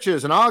 100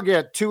 pitches and I'll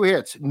get 2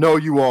 hits. No,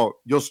 you won't.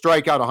 You'll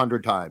strike out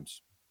 100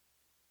 times.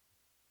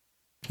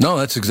 No,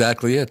 that's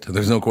exactly it.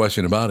 There's no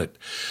question about it.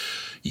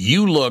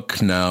 You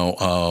look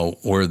now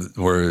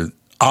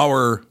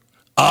where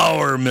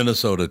our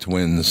Minnesota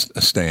Twins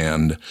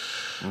stand.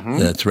 Mm-hmm.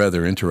 That's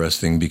rather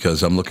interesting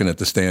because I'm looking at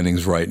the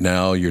standings right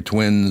now. Your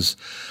Twins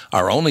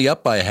are only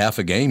up by half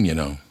a game, you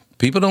know.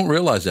 People don't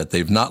realize that.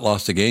 They've not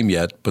lost a game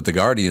yet, but the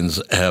Guardians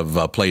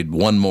have played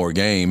one more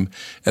game,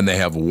 and they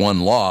have one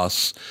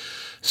loss.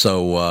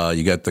 So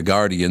you got the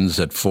Guardians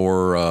at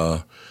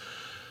 4-1.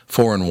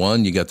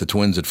 You got the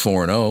Twins at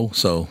 4-0.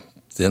 So,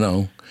 you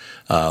know,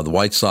 the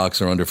White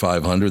Sox are under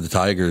 500. The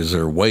Tigers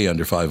are way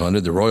under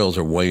 500. The Royals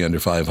are way under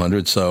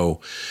 500.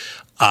 So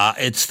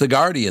it's the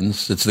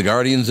Guardians. It's the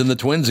Guardians and the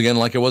Twins again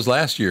like it was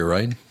last year,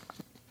 right?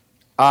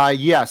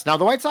 Yes. Now,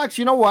 the White Sox,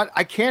 you know what?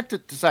 I can't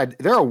decide.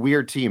 They're a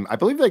weird team. I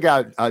believe they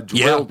got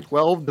drilled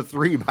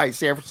 12-3 by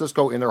San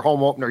Francisco in their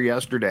home opener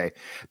yesterday.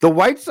 The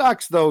White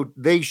Sox, though,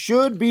 they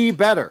should be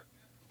better.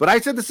 But I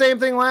said the same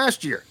thing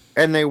last year,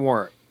 and they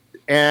weren't.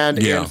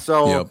 And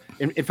so,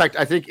 in fact,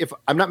 I think if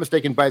I'm not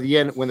mistaken, by the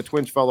end, when the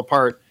Twins fell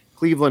apart,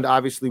 Cleveland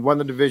obviously won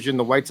the division.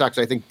 The White Sox,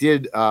 I think,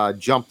 did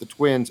jump the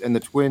Twins, and the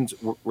Twins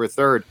were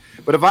third.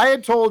 But if I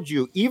had told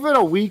you, even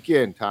a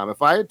weekend, Tom,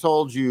 if I had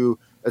told you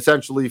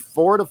essentially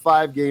 4 to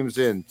 5 games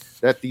in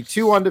that the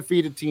two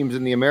undefeated teams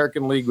in the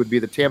American League would be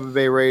the Tampa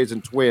Bay Rays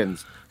and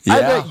Twins, I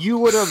bet you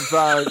would have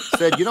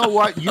said, you know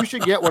what, you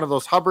should get one of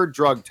those Hubbard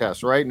drug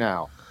tests right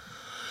now.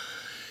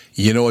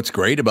 You know what's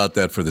great about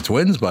that for the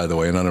Twins, by the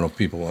way, and I don't know if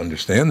people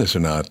understand this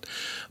or not,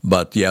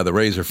 but yeah, the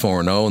Rays are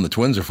 4-0 and the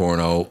Twins are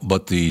 4-0,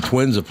 but the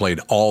Twins have played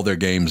all their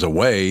games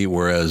away,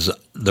 whereas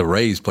the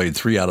Rays played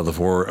 3 out of the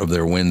 4 of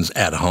their wins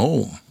at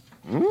home.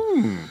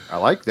 I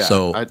like that.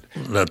 So,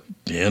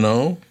 you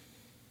know.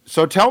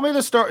 So tell me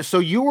the story. So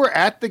you were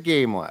at the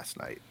game last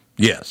night.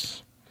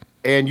 Yes.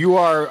 And you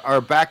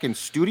are back in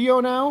studio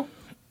now?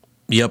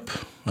 Yep.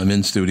 I'm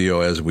in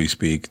studio as we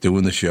speak,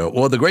 doing the show.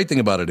 Well, the great thing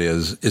about it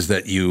is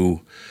that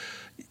you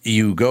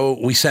go,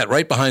 we sat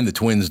right behind the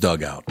Twins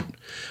dugout,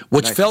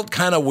 which felt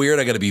kind of weird.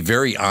 I got to be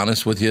very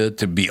honest with you,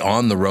 to be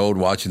on the road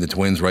watching the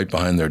Twins right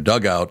behind their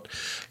dugout,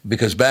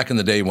 because back in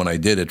the day when I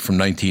did it from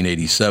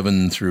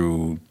 1987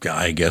 through,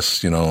 I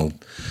guess, you know,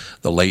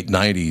 the late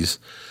 90s,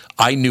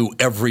 I knew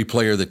every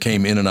player that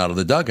came in and out of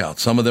the dugout.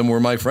 Some of them were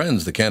my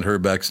friends, the Kent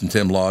Herbecks and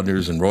Tim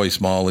Laudners and Roy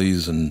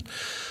Smalleys and,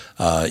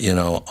 you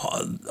know,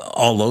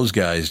 all those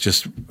guys,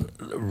 just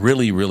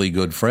really, really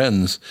good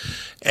friends.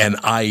 And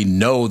I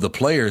know the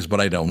players,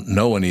 but I don't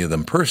know any of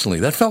them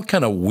personally. That felt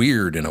kind of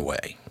weird in a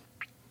way,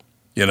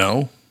 you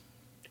know?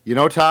 You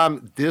know,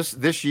 Tom,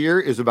 this year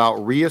is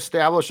about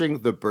reestablishing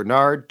the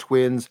Barnard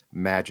Twins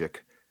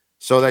magic.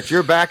 So that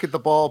you're back at the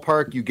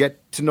ballpark, you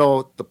get to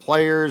know the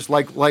players.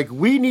 Like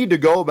we need to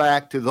go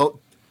back to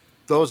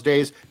those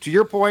days. To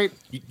your point,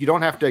 you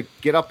don't have to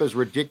get up as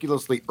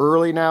ridiculously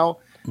early now.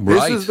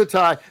 Right. This is the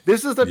time.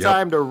 This is the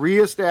time to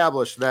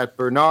reestablish that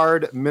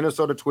Barnard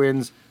Minnesota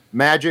Twins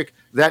magic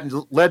that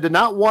led to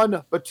not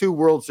 1 but 2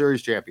 World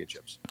Series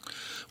championships.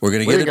 We're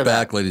going to get it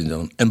back, ladies and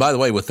gentlemen. And by the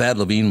way, with Thad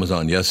Levine was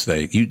on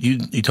yesterday.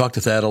 You talked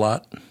to Thad a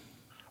lot?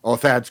 Oh,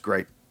 Thad's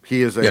great.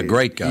 He is a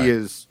great guy.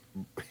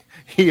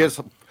 He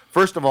is.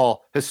 First of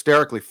all,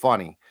 hysterically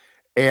funny,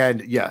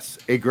 and yes,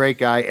 a great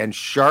guy and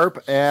sharp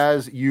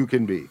as you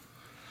can be.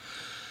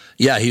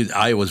 Yeah,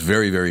 I was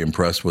very, very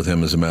impressed with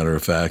him, as a matter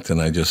of fact.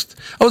 And I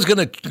was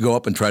going to go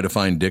up and try to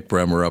find Dick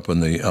Bremer up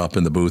in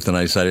the booth, and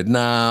I decided,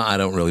 nah, I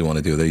don't really want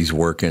to do that. He's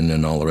working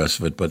and all the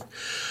rest of it. But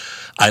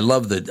I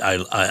love that.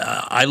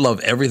 I love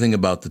everything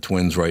about the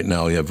Twins right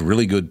now. You have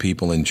really good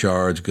people in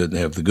charge. They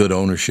have the good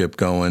ownership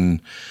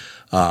going.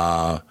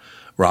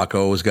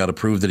 Rocco has got to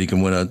prove that he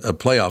can win a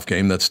playoff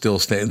game. That's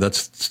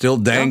still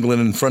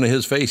dangling in front of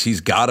his face. He's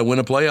got to win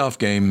a playoff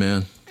game,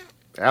 man.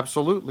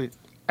 Absolutely.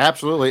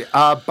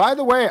 By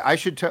the way, I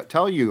should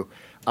tell you,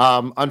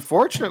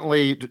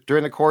 unfortunately,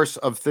 during the course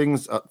of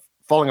things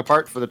falling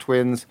apart for the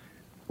Twins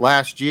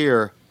last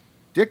year,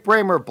 Dick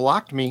Bremer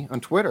blocked me on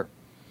Twitter.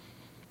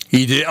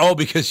 He did? Oh,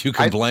 because you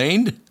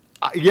complained?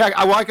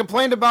 I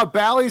complained about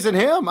Bally's and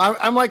him.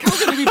 I'm like, how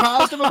can he be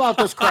positive about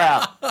this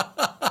crap?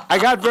 I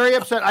got very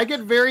upset. I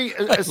get very,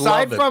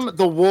 aside from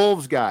the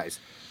Wolves guys,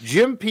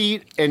 Jim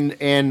Pete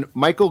and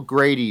Michael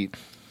Grady,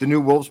 the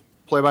new Wolves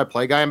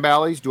play-by-play guy in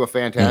Bally's, do a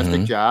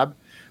fantastic job.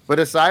 But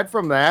aside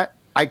from that,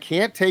 I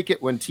can't take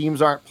it when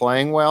teams aren't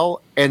playing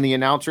well and the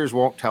announcers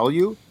won't tell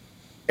you.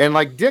 And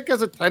like Dick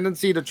has a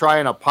tendency to try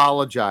and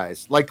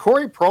apologize. Like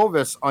Corey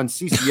Provis on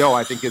CCO,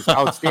 I think is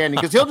outstanding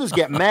because he'll just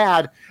get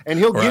mad and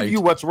he'll give you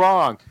what's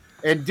wrong.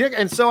 And Dick,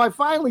 and so I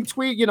finally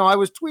I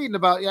was tweeting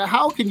about,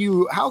 how can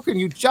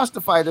you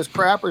justify this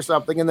crap or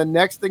something? And the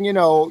next thing you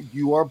know,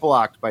 you are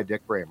blocked by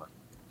Dick Bremer.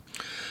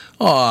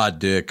 Aw,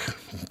 Dick,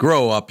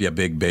 grow up, you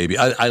big baby.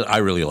 I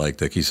really like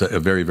Dick. He's a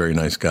very, very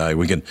nice guy.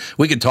 We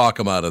can talk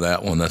him out of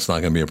that one. That's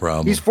not going to be a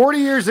problem. He's 40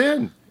 years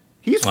in.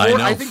 He's 40.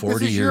 I think 40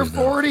 this is year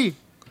 40. Now.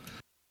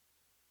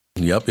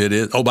 Yep, it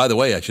is. Oh, by the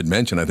way, I should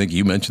mention, I think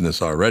you mentioned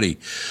this already,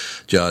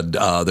 Judd,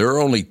 there are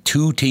only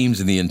 2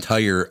 teams in the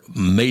entire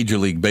Major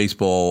League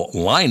Baseball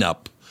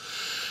lineup.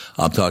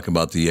 I'm talking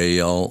about the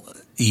AL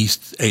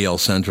East, AL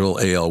Central,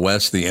 AL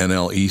West, the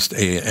NL East,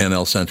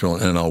 NL Central,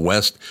 and NL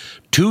West.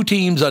 2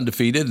 teams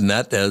undefeated, and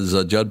that, as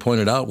Judd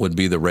pointed out, would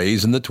be the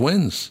Rays and the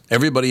Twins.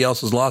 Everybody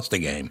else has lost a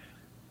game.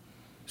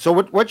 So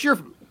what's your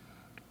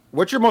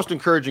most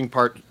encouraging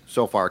part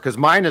so far? Because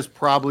mine is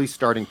probably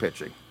starting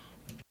pitching.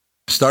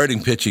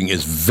 Starting pitching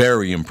is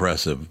very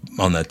impressive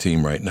on that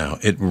team right now.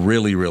 It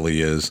really,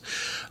 really is.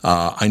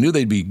 I knew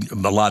they'd be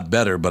a lot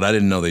better, but I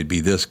didn't know they'd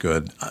be this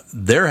good.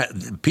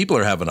 People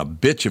are having a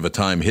bitch of a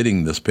time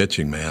hitting this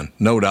pitching, man.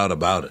 No doubt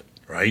about it,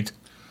 right?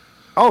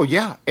 Oh,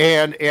 yeah.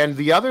 And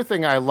the other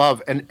thing I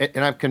love, and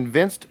I'm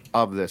convinced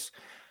of this,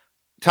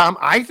 Tom,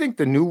 I think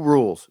the new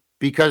rules,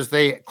 because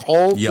they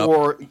call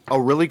for a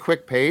really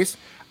quick pace,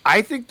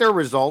 I think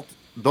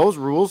those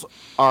rules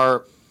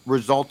are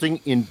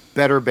resulting in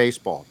better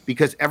baseball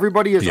because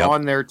everybody is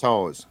on their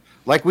toes.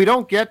 Like, we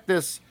don't get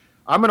this,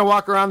 I'm going to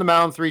walk around the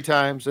mound 3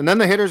 times, and then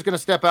the hitter's going to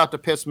step out to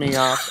piss me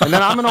off, and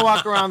then I'm going to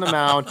walk around the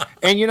mound.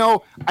 And,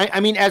 I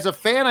mean, as a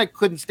fan, I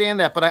couldn't stand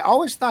that, but I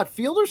always thought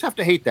fielders have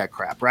to hate that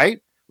crap, right?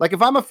 Like,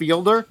 if I'm a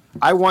fielder,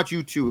 I want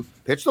you to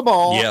pitch the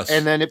ball,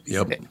 and then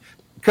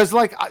because,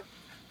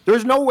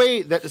 there's no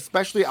way that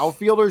especially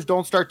outfielders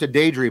don't start to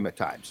daydream at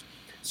times.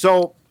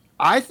 So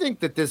I think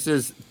that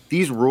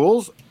these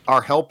rules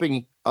are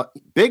helping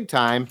big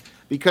time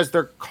because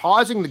they're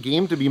causing the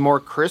game to be more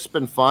crisp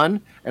and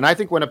fun. And I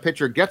think when a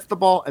pitcher gets the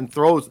ball and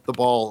throws the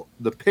ball,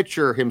 the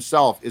pitcher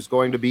himself is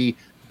going to be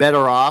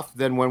better off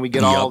than when we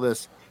get all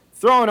this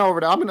throwing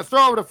over I'm going to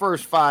throw over the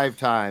first 5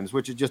 times,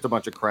 which is just a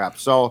bunch of crap.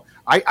 So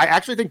I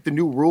actually think the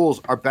new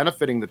rules are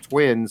benefiting the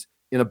Twins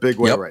in a big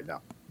way right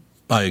now.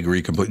 I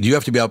agree completely. You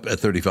have to be up at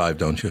 35,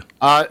 don't you?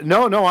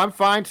 No, I'm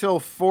fine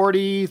till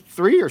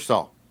 43 or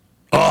so.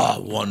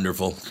 Oh,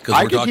 wonderful.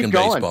 Because we're talking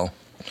baseball.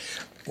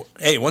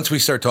 Hey, once we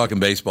start talking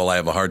baseball, I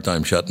have a hard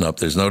time shutting up.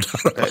 There's no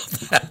doubt about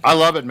that. I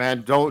love it,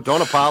 man. Don't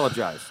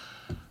apologize.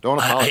 Don't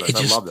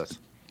apologize. I love this.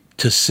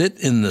 To sit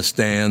in the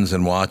stands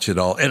and watch it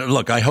all. And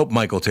look, I hope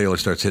Michael Taylor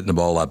starts hitting the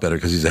ball a lot better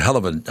because he's a hell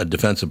of a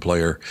defensive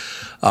player.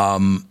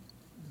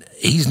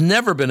 He's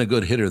never been a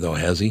good hitter, though,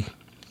 has he?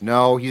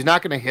 No, he's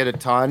not going to hit a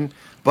ton.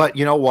 But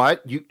you know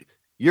what?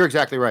 You're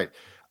exactly right.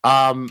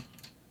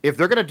 If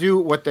they're going to do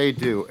what they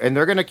do, and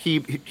they're going to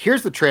keep –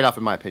 here's the trade-off,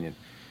 in my opinion.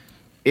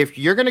 If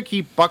you're going to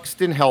keep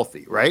Buxton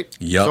healthy, right?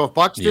 Yep. So if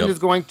Buxton is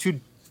going to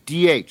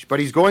DH, but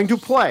he's going to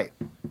play,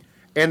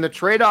 and the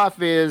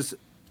trade-off is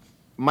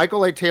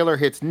Michael A. Taylor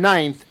hits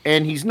 9th,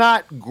 and he's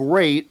not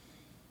great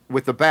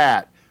with the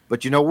bat,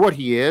 but you know what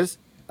he is?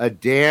 A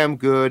damn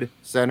good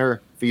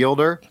center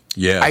fielder.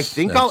 Yes, I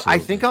think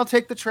I'll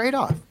take the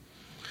trade-off.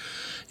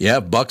 Yeah,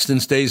 if Buxton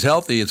stays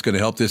healthy, it's going to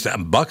help this.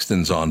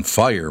 Buxton's on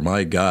fire.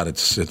 My God,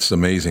 it's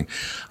amazing.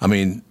 I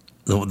mean,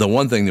 the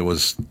one thing that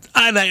was,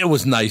 it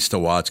was nice to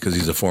watch because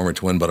he's a former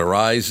Twin, but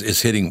Arise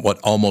is hitting,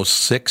 almost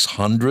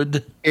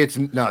 600? It's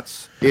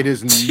nuts. It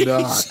is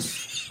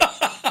nuts.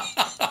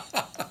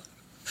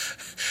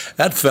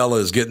 That fella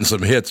is getting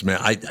some hits, man.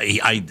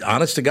 I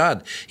honest to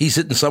God, he's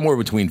hitting somewhere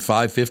between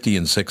 550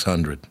 and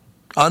 600.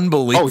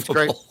 Unbelievable. Oh, it's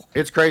great.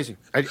 It's crazy.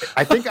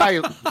 I think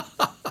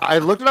I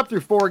looked it up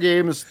through 4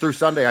 games through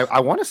Sunday. I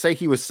want to say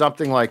he was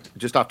something like,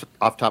 just off the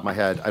top of my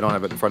head, I don't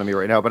have it in front of me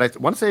right now, but I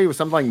want to say he was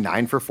something like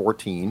 9 for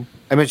 14.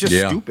 I mean, it's just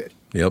stupid.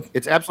 Yep.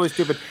 It's absolutely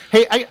stupid.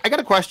 Hey, I got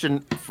a question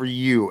for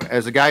you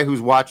as a guy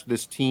who's watched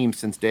this team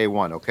since day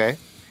one, okay?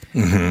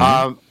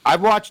 Mm-hmm.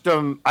 I've watched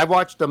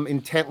them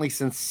intently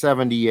since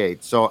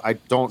 78, so I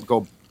don't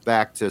go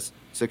back to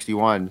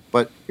 61.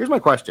 But here's my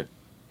question.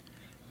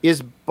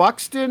 Is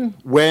Buxton,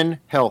 when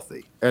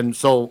healthy, and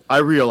so I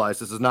realize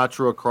this is not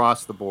true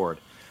across the board,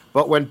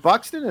 but when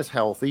Buxton is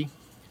healthy,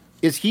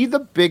 is he the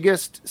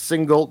biggest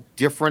single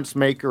difference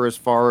maker as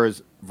far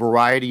as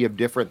variety of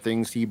different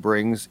things he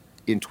brings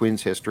in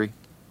Twins history?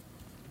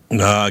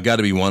 Got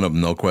to be one of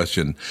them, no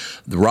question.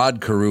 The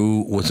Rod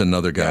Carew was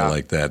another guy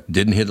like that.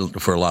 Didn't hit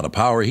for a lot of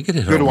power. He could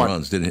hit home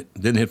runs.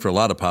 Didn't hit for a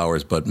lot of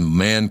powers, but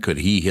man, could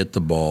he hit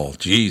the ball.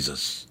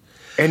 Jesus.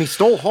 And he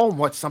stole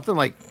home, something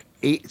like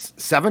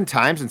 7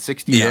 times in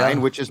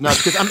 69, which is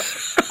nuts.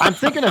 Because I'm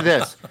thinking of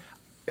this.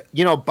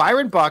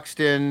 Byron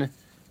Buxton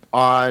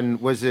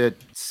was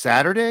it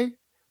Saturday?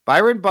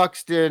 Byron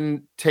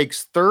Buxton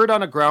takes 3rd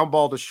on a ground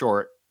ball to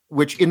short,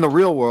 which in the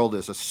real world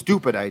is a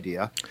stupid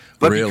idea.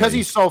 But because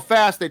he's so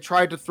fast, they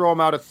tried to throw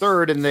him out at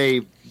 3rd,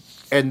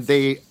 and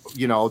they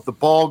the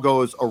ball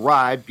goes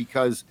awry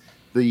because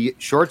the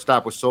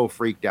shortstop was so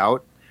freaked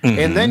out. Mm-hmm.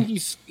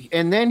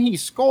 And then he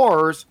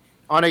scores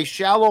on a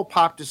shallow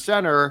pop to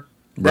center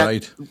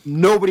that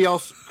nobody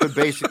else could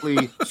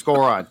basically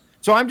score on.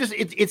 So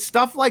it's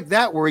stuff like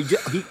that where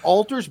he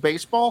alters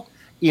baseball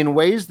in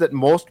ways that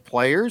most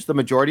players, the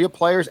majority of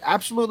players,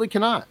 absolutely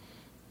cannot.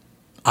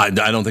 I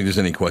don't think there's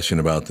any question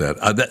about that.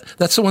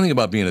 That's the one thing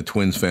about being a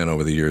Twins fan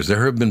over the years.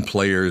 There have been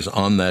players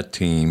on that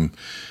team.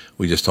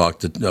 We just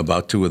talked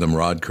about 2 of them,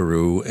 Rod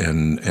Carew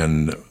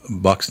and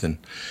Buxton.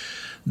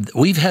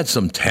 We've had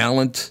some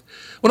talent.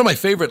 One of my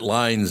favorite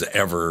lines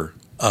ever,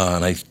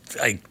 and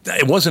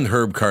it wasn't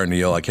Herb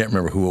Carneal. I can't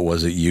remember who it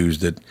was that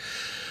used it,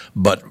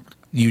 but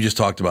you just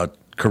talked about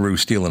Carew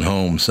stealing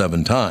home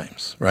 7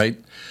 times, right?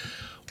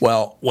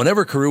 Well,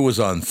 whenever Carew was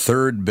on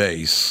third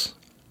base,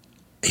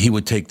 he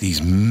would take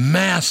these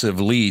massive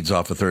leads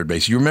off of third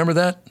base. You remember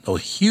that?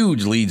 Those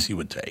huge leads he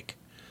would take.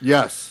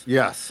 Yes,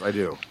 I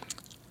do.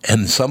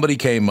 And somebody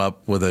came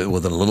up with a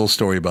little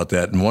story about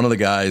that. And one of the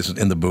guys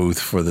in the booth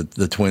for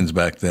the Twins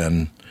back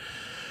then,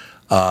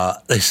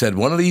 they said,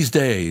 one of these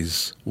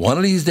days,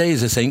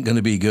 this ain't going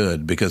to be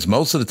good, because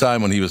most of the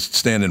time when he was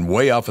standing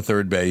way off of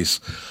third base,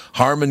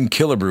 Harmon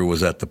Killebrew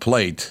was at the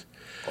plate.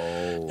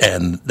 Oh.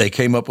 And they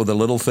came up with a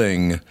little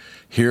thing.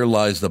 Here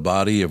lies the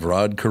body of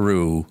Rod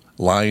Carew,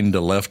 lying to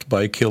left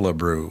by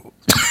Killebrew.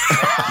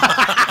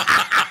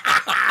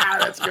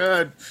 That's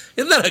good.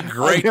 Isn't that a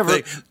great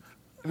thing?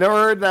 Never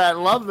heard that.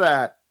 Love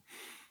that.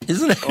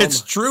 Isn't it?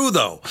 It's true,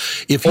 though.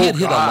 If he had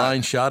hit a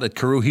line shot at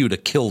Carew, he would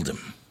have killed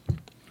him.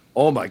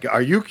 Oh, my God.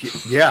 Are you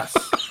kidding? Yes.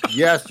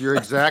 Yes, you're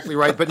exactly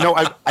right. But no,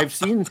 I've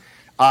seen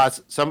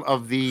some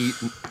of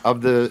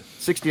the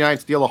 69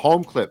 steal a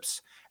home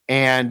clips,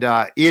 and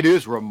it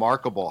is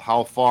remarkable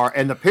how far.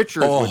 And the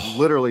pitchers would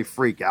literally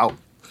freak out.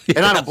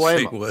 And I don't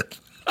blame them.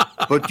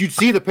 But you'd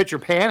see the pitcher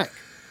panic.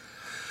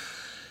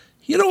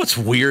 You know what's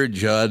weird,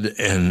 Judd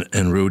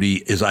and Rudy,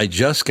 is I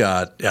just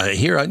got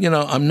here.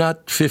 I'm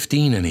not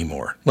 15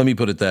 anymore. Let me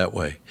put it that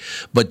way.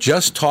 But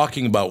just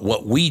talking about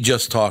what we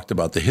just talked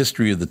about, the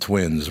history of the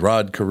Twins,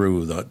 Rod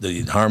Carew,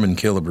 the Harmon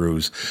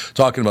Killebrews,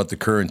 talking about the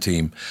current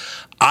team,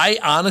 I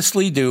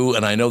honestly do,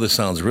 and I know this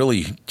sounds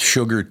really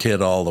sugar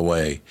tit all the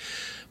way,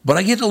 but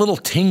I get a little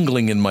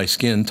tingling in my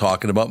skin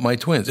talking about my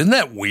Twins. Isn't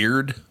that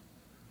weird?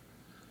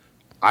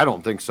 I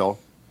don't think so.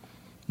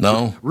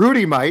 No?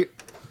 Rudy might.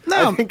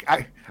 No.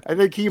 I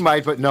think he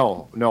might, but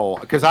no,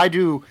 because I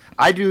do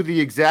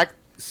the exact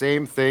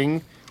same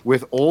thing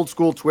with old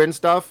school Twin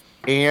stuff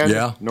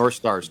and North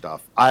Star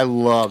stuff. I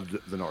loved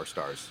the North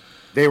Stars.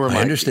 They were my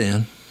I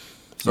understand. Team.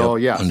 So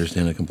I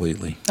understand it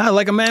completely. I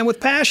like a man with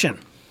passion.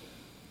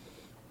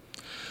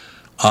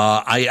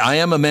 I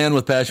am a man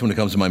with passion when it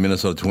comes to my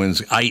Minnesota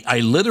Twins.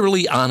 I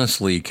literally,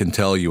 honestly can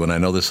tell you, and I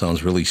know this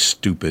sounds really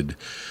stupid,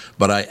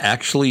 but I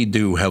actually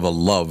do have a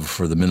love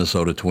for the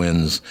Minnesota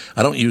Twins.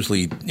 I don't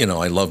usually,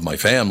 I love my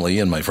family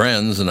and my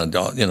friends, and,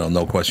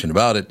 no question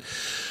about it.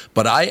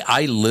 But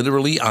I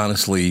literally,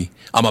 honestly,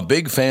 I'm a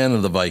big fan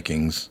of the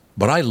Vikings,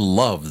 but I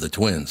love the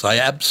Twins. I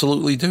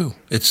absolutely do.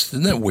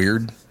 Isn't that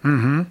weird?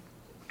 Mm-hmm.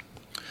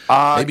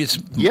 Maybe it's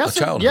a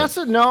childhood. Yes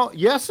and no.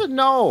 Yes and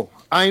no.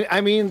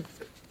 I mean,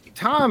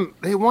 Tom,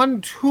 they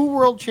won 2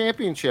 world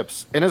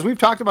championships. And as we've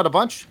talked about a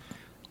bunch,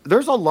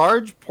 there's a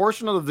large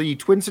portion of the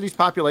Twin Cities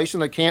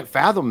population that can't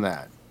fathom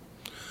that.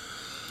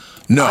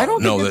 No, I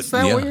don't think it's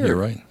that weird. You're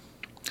right.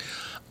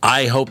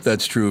 I hope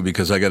that's true,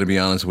 because I got to be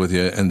honest with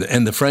you, and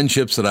the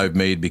friendships that I've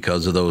made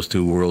because of those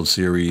 2 World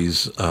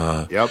Series,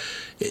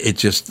 it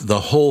just, the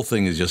whole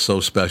thing is just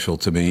so special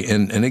to me.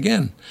 And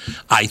again,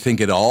 I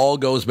think it all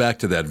goes back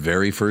to that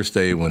very first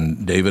day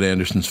when David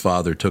Anderson's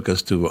father took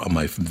us to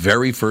my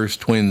very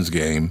first Twins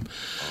game.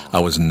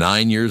 I was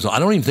 9 years old. I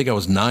don't even think I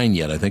was 9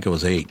 yet. I think I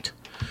was 8.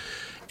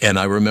 And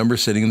I remember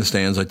sitting in the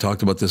stands. I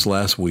talked about this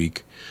last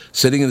week.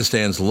 Sitting in the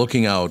stands,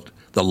 looking out.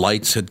 The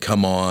lights had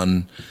come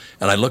on,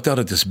 and I looked out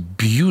at this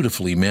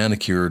beautifully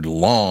manicured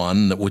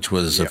lawn, which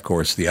was, of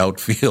course, the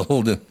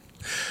outfield, and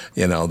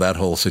that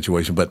whole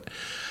situation. But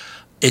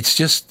it's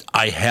just,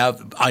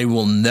 I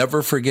will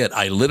never forget.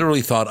 I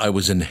literally thought I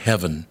was in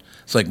heaven.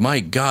 It's like, my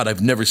God,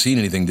 I've never seen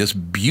anything this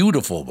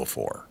beautiful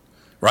before,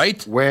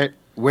 right?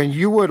 When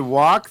you would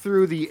walk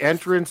through the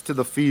entrance to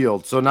the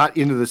field, so not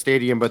into the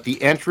stadium, but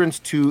the entrance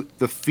to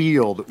the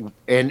field,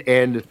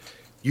 and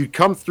you'd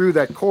come through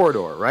that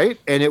corridor, right?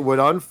 And it would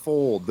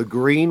unfold. The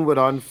green would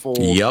unfold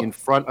in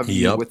front of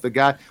you with the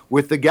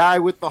guy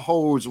with the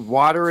hose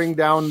watering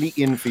down the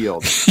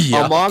infield.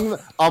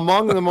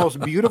 Among the most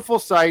beautiful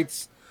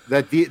sights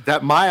that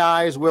my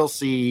eyes will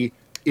see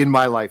in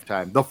my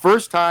lifetime. The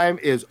first time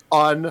is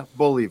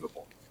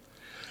unbelievable.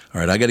 All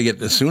right, I got to get,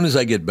 as soon as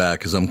I get back,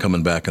 because I'm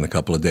coming back in a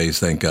couple of days,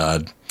 thank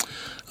God.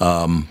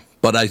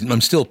 But I'm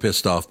still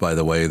pissed off, by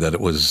the way, that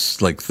it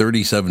was like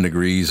 37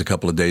 degrees a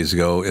couple of days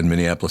ago in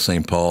Minneapolis,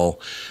 St.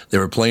 Paul. They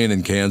were playing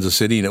in Kansas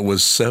City, and it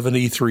was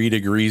 73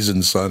 degrees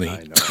and sunny.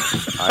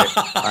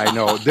 I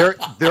know.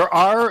 There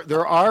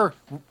are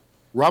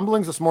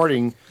rumblings this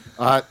morning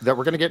that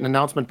we're going to get an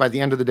announcement by the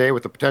end of the day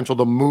with the potential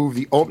to move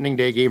the opening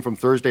day game from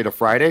Thursday to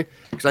Friday.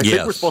 Because I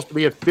think we're supposed to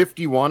be at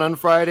 51 on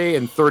Friday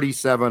and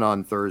 37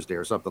 on Thursday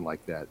or something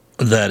like that.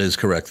 That is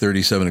correct.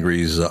 37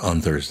 degrees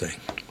on Thursday.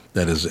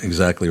 That is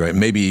exactly right.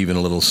 Maybe even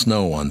a little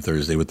snow on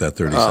Thursday with that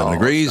 37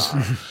 degrees.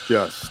 Stop.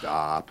 Just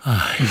stop.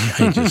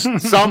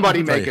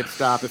 Somebody make it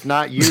stop. If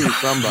not you,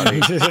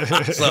 somebody.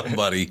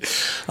 Somebody.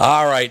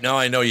 All right. Now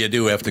I know you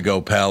do have to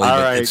go, Pally. All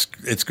but right.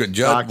 It's good.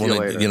 Judd,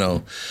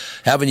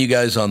 having you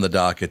guys on the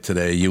docket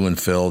today, you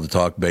and Phil, to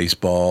talk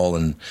baseball,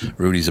 and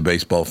Rudy's a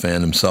baseball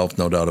fan himself,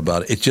 no doubt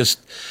about it. It's just,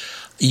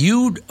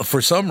 you,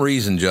 for some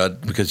reason,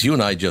 Judd, because you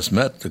and I just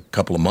met a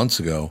couple of months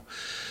ago,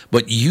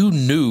 but you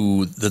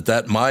knew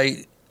that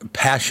my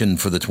passion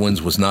for the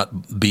Twins was not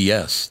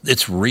BS.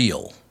 It's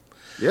real.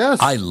 Yes.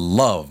 I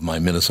love my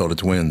Minnesota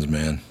Twins,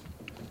 man.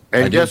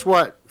 And guess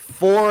what?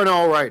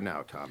 4-0 right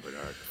now, Tom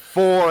Barnard.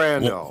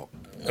 4-0.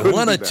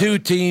 One of two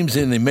teams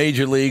in the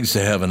major leagues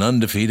to have an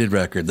undefeated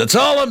record. That's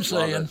all I'm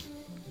saying.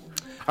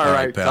 All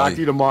right, talk to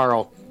you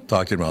tomorrow.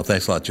 Talk to you tomorrow.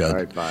 Thanks a lot, Judd. All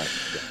right, bye.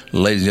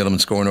 Ladies and gentlemen,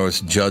 Skor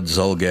North's Judd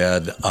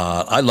Zulgad.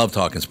 I love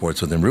talking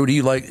sports with him. Rudy,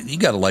 you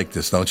got to like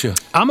this, don't you?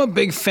 I'm a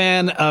big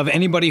fan of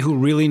anybody who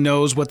really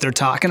knows what they're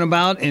talking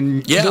about,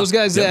 and those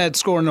guys at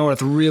Skor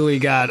North really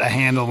got a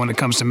handle when it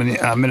comes to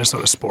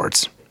Minnesota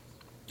sports.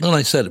 Well,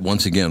 I said it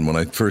once again when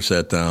I first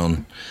sat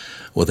down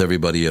with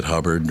everybody at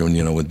Hubbard,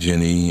 and, with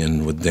Ginny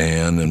and with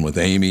Dan and with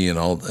Amy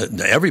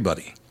and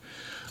everybody.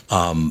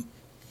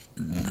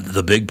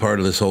 The big part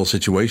of this whole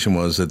situation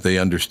was that they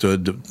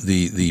understood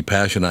the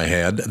passion I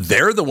had.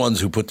 They're the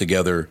ones who put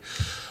together.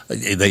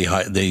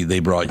 They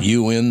brought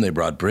you in. They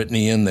brought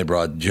Brittany in. They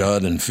brought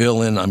Judd and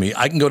Phil in. I mean,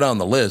 I can go down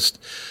the list.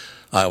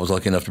 I was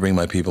lucky enough to bring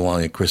my people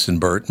on, like Kristen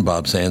Burt and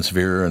Bob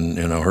Sansevere and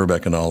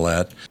Herbeck and all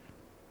that.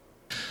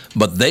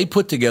 But they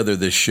put together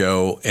this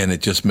show, and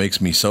it just makes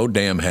me so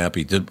damn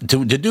happy to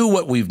do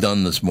what we've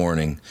done this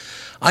morning.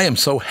 I am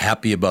so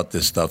happy about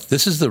this stuff.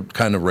 This is the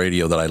kind of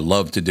radio that I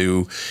love to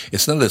do.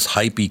 It's none of this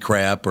hypey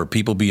crap or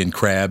people being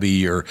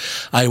crabby or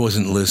I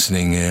wasn't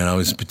listening and I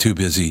was too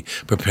busy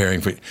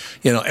preparing for.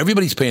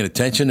 Everybody's paying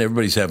attention.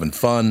 Everybody's having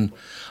fun.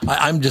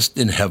 I'm just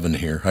in heaven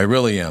here. I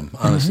really am,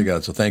 honest to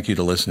God. So thank you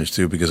to listeners,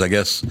 too, because I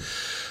guess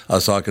I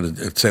was talking to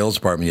the sales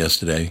department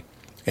yesterday,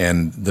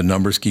 and the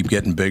numbers keep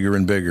getting bigger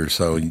and bigger.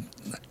 So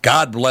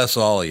God bless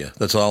all of you.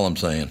 That's all I'm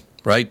saying,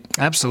 right?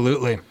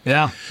 Absolutely.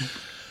 Yeah.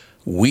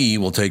 We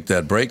will take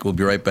that break. We'll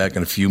be right back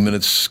in a few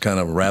minutes, kind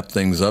of wrap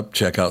things up,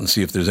 check out and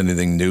see if there's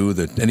anything new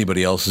that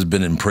anybody else has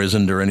been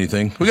imprisoned or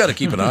anything. We got to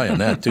keep an eye on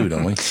that, too,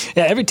 don't we?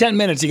 Yeah, every 10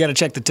 minutes you got to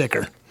check the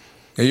ticker.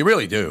 Yeah, you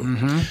really do.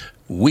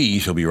 Mm-hmm. We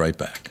shall be right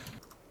back.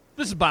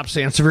 This is Bob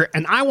Sansevere,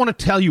 and I want to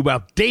tell you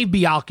about Dave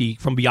Bialke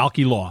from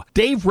Bialke Law.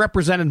 Dave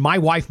represented my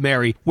wife,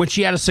 Mary, when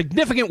she had a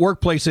significant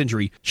workplace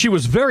injury. She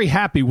was very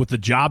happy with the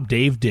job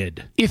Dave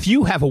did. If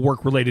you have a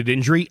work-related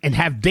injury and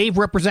have Dave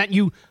represent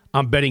you,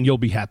 I'm betting you'll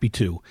be happy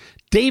too.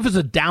 Dave is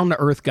a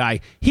down-to-earth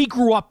guy. He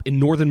grew up in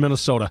northern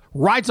Minnesota,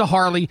 rides a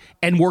Harley,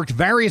 and worked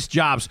various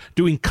jobs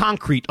doing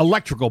concrete,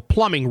 electrical,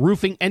 plumbing,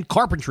 roofing, and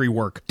carpentry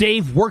work.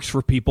 Dave works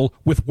for people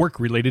with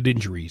work-related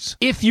injuries.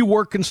 If you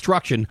work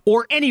construction,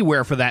 or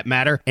anywhere for that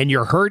matter, and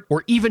you're hurt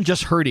or even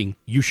just hurting,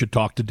 you should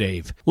talk to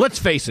Dave. Let's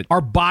face it,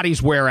 our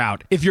bodies wear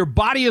out. If your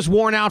body is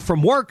worn out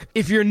from work,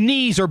 if your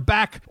knees or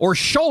back or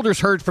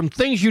shoulders hurt from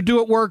things you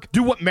do at work,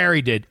 do what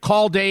Mary did.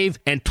 Call Dave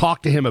and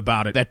talk to him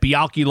about it at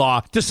Bialke Law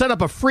to set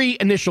up a free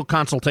initial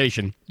consultation.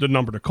 The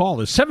number to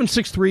call is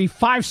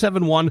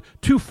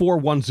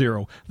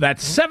 763-571-2410.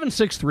 That's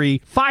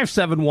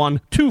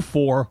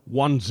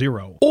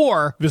 763-571-2410.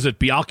 Or visit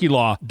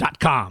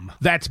bialkelaw.com.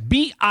 That's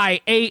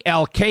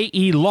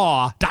BIALKE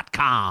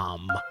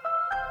law.com.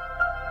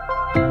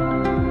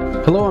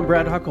 Hello, I'm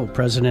Brad Huckle,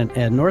 President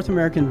at North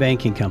American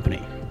Banking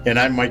Company. And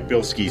I'm Mike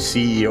Bilski,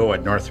 CEO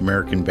at North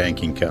American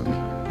Banking Company.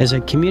 As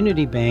a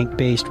community bank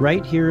based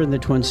right here in the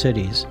Twin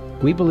Cities,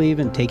 we believe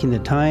in taking the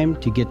time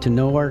to get to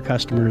know our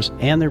customers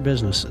and their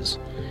businesses.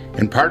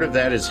 And part of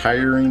that is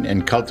hiring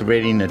and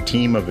cultivating a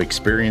team of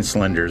experienced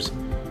lenders.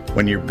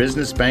 When your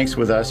business banks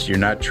with us, you're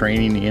not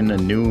training in a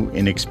new,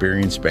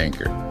 inexperienced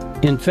banker.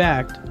 In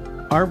fact,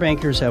 our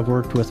bankers have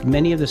worked with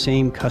many of the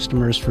same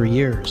customers for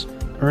years,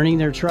 earning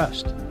their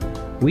trust.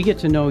 We get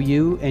to know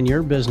you and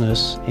your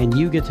business, and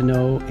you get to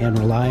know and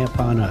rely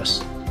upon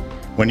us.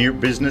 When your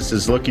business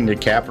is looking to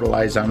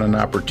capitalize on an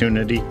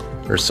opportunity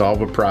or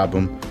solve a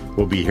problem,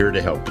 we'll be here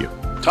to help you.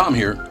 Tom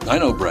here. I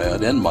know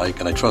Brad and Mike,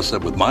 and I trust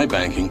that with my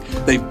banking,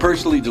 they've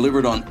personally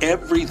delivered on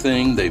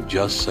everything they've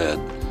just said.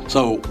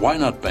 So why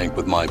not bank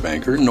with my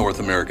banker, North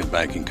American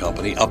Banking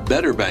Company, a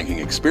better banking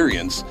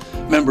experience,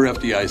 member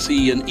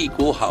FDIC, and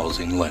equal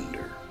housing lender.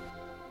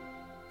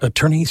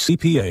 Attorney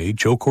CPA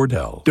Joe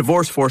Cordell.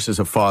 Divorce forces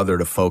a father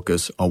to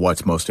focus on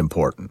what's most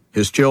important,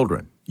 his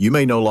children. You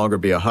may no longer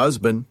be a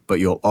husband, but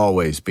you'll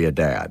always be a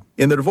dad.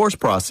 In the divorce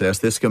process,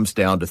 this comes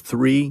down to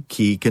three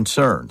key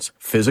concerns: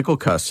 physical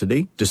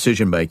custody,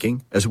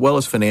 decision-making, as well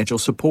as financial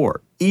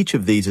support. Each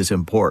of these is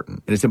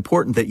important, and it's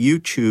important that you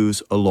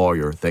choose a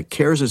lawyer that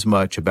cares as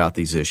much about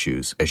these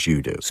issues as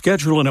you do.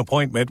 Schedule an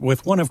appointment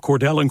with one of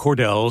Cordell &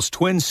 Cordell's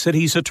Twin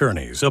Cities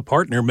attorneys, a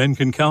partner men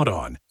can count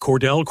on.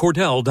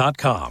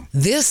 CordellCordell.com.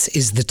 This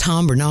is the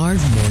Tom Barnard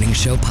Morning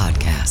Show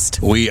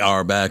podcast. We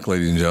are back,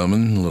 ladies and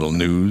gentlemen. A little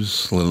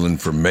news, a little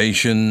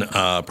information.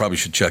 Probably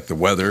should check the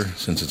weather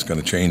since it's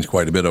going to change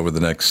quite a bit over the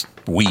next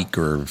week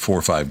or 4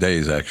 or 5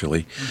 days,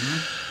 actually.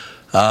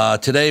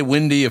 Today,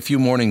 windy, a few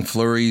morning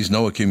flurries,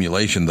 no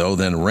accumulation, though,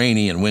 then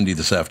rainy and windy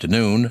this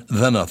afternoon,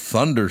 then a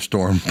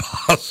thunderstorm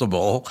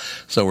possible.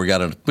 So we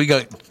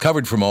got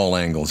covered from all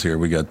angles here.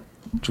 We got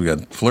So we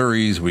got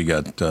flurries, we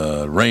got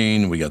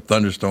rain, we got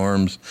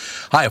thunderstorms.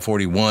 High of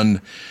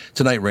 41.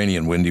 Tonight, rainy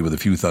and windy with a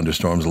few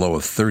thunderstorms, low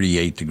of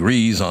 38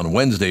 degrees. On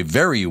Wednesday,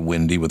 very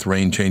windy with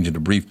rain changing to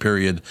a brief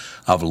period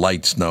of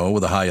light snow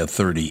with a high of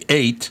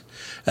 38.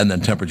 And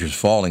then temperatures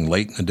falling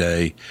late in the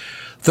day.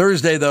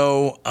 Thursday,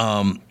 though,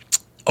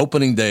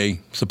 opening day,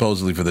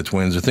 supposedly for the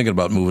Twins. They're thinking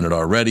about moving it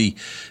already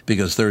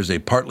because Thursday,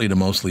 partly to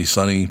mostly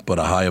sunny, but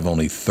a high of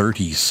only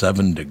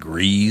 37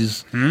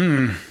 degrees.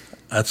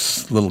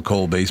 That's a little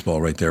cold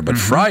baseball right there. But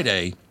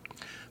Friday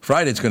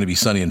it's going to be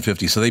sunny and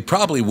 50, so they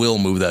probably will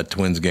move that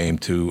Twins game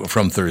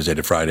from Thursday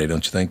to Friday,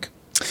 don't you think?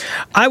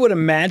 I would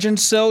imagine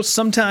so.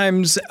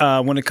 Sometimes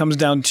when it comes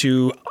down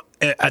to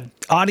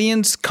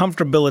audience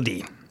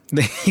comfortability,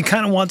 you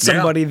kind of want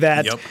somebody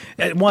that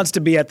wants to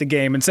be at the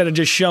game instead of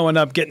just showing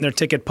up, getting their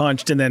ticket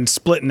punched, and then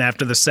splitting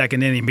after the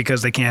second inning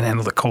because they can't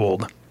handle the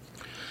cold.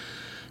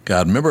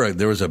 God, remember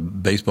there was a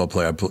baseball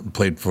player I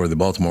played for the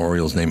Baltimore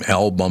Orioles named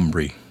Al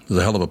Bumbry. He was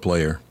a hell of a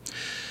player.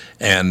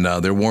 And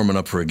they're warming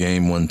up for a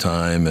game one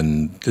time,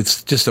 and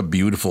it's just a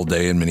beautiful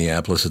day in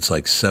Minneapolis. It's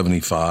like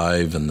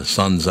 75, and the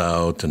sun's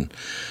out, and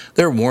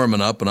they're warming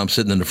up, and I'm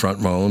sitting in the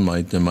front row in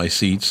my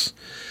seats.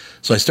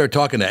 So I start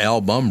talking to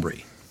Al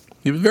Bumbry.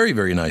 He was a very,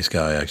 very nice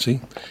guy,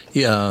 actually.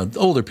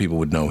 Older people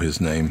would know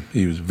his name.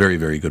 He was a very,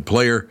 very good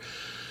player.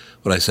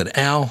 But I said,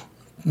 Al,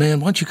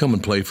 man, why don't you come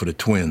and play for the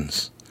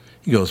Twins?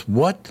 He goes,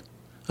 what?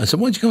 I said,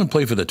 why don't you come and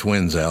play for the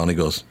Twins, Al? And he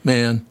goes,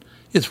 man,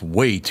 it's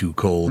way too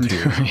cold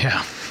here.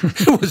 Yeah.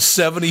 It was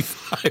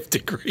 75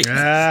 degrees.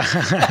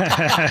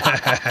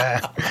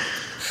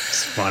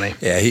 It's funny.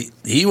 Yeah,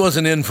 he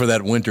wasn't in for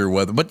that winter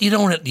weather. But you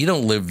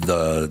don't live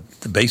the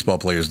baseball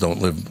players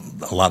don't live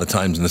a lot of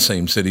times in the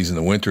same cities in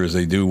the winter as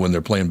they do when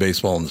they're playing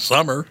baseball in the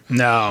summer.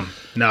 No.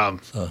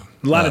 A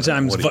lot of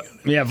times,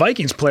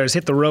 Vikings players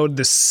hit the road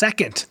the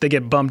second they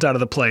get bumped out of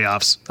the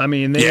playoffs. I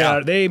mean,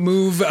 they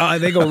move,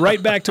 they go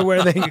right back to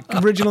where they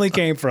originally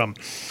came from.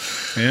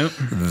 Yeah,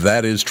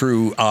 that is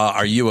true.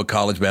 Are you a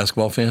college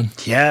basketball fan?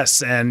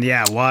 Yes, and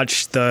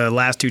watch the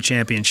last two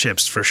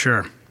championships for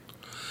sure.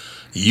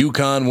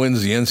 UConn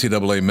wins the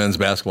NCAA men's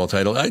basketball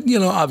title.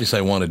 Obviously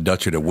I wanted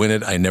Dutcher to win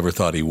it. I never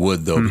thought he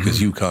would, though,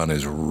 because UConn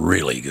is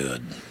really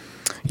good.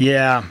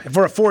 Yeah,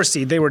 for a 4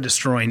 seed, they were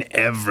destroying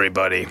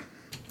everybody.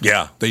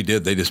 Yeah, they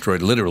did. They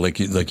destroyed, literally,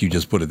 like you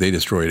just put it, they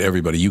destroyed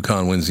everybody.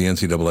 UConn wins the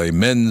NCAA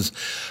men's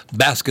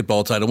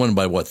basketball title. Won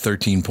by,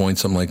 13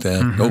 points, something like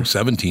that?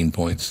 17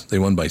 points. They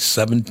won by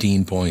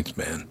 17 points,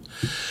 man.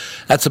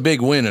 That's a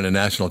big win in a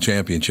national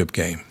championship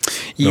game.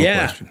 No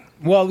question.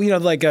 Well,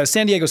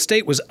 San Diego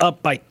State was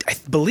up by, I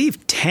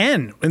believe,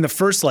 10 in the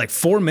first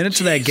 4 minutes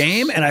of that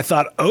game, and I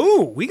thought,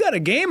 we got a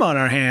game on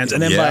our hands.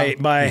 And then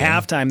by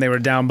halftime, they were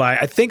down by,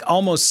 I think,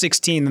 almost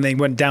 16, and they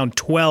went down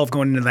 12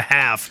 going into the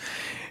half.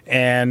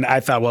 And I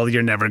thought, well,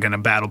 you're never going to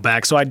battle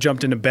back. So I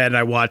jumped into bed and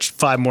I watched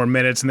 5 more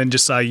minutes, and then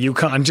just saw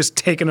UConn just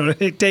taking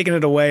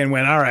it away, and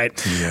went, all right,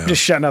 I'm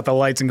just shutting out the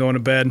lights and going to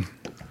bed.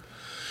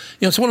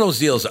 It's one of those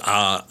deals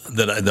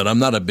that I'm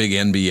not a big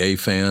NBA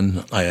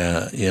fan.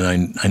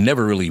 I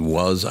never really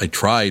was. I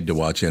tried to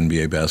watch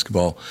NBA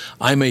basketball.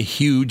 I'm a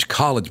huge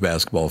college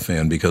basketball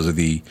fan because of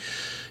the,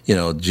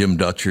 Jim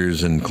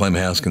Dutchers and Clem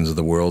Haskins of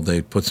the world.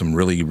 They put some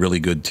really, really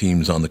good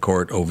teams on the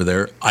court over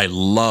there. I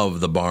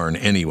love the Barn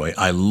anyway.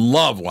 I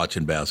love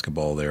watching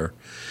basketball there.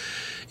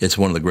 It's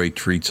one of the great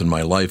treats in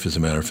my life, as a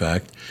matter of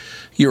fact.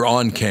 You're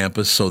on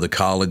campus, so the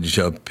college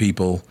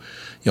people,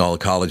 all the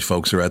college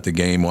folks are at the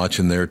game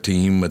watching their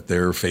team at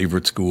their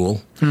favorite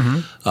school.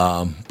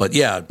 But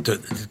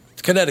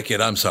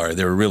Connecticut, I'm sorry,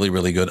 they're really,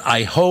 really good.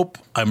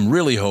 I'm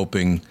really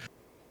hoping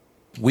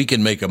we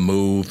can make a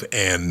move.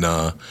 And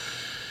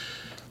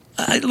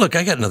I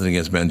got nothing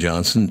against Ben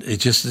Johnson. It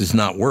just is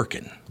not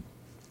working.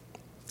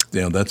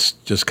 That's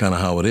just kind of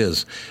how it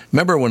is.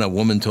 Remember when a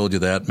woman told you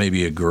that,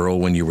 maybe a girl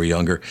when you were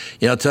younger?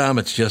 Tom,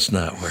 it's just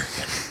not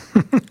working.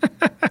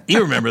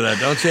 You remember that,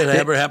 don't you? It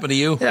ever happened to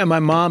you? Yeah, my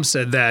mom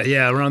said that.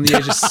 Yeah, around the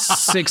age of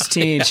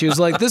 16. She was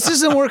like, this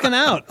isn't working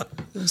out.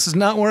 This is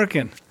not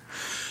working.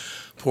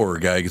 Poor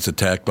guy gets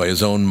attacked by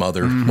his own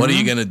mother. What are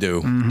you going to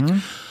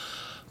do?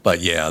 But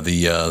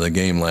the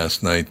game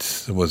last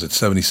night, was it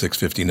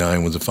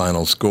 76-59 was the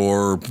final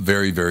score.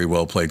 Very, very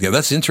well played. Yeah,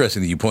 that's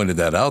interesting that you pointed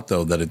that out,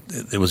 though, that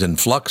it was in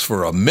flux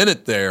for a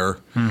minute there.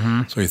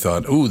 So you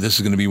thought, this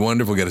is going to be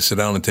wonderful. We've got to sit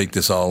down and take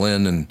this all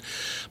in.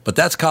 But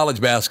that's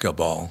college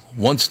basketball.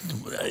 Once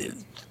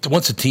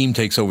a team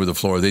takes over the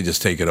floor, they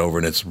just take it over,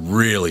 and it's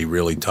really,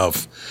 really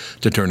tough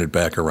to turn it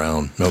back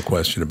around. No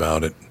question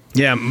about it.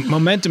 Yeah,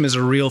 momentum is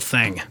a real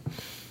thing.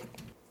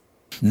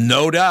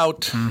 No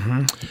doubt.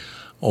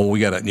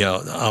 We got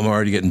to, I'm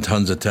already getting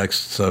tons of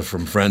texts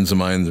from friends of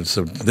mine.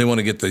 So they want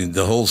to get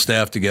the whole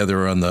staff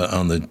together on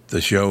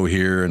the show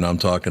here, and I'm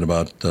talking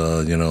about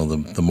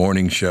the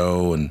morning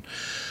show and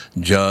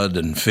Judd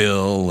and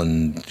Phil,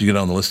 and you get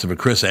on the list of a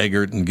Chris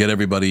Eggert, and get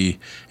everybody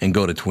and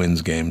go to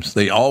Twins games.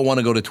 They all want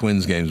to go to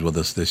Twins games with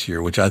us this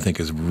year, which I think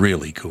is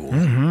really cool.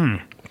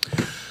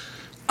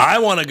 I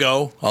want to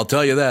go. I'll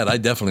tell you that. I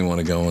definitely want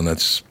to go, and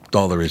that's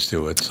all there is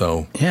to it.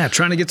 So yeah,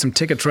 trying to get some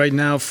tickets right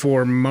now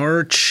for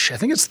March. I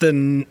think it's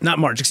not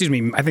March. Excuse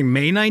me. I think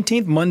May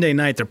 19th, Monday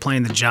night. They're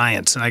playing the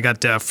Giants, and I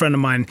got a friend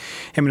of mine,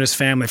 him and his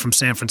family from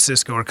San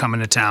Francisco, are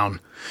coming to town.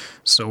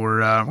 So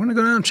we're gonna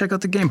go down and check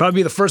out the game.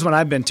 Probably the first one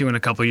I've been to in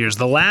a couple of years.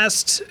 The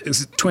last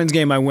Twins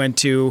game I went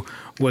to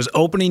was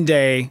opening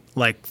day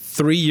like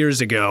 3 years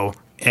ago,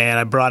 and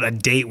I brought a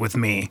date with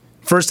me.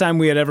 First time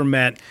we had ever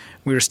met.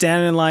 We were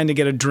standing in line to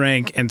get a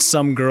drink, and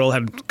some girl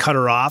had cut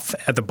her off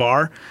at the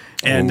bar,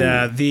 and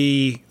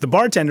the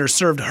bartender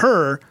served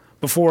her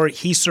before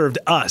he served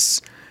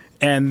us.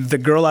 And the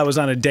girl I was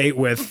on a date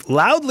with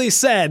loudly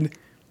said,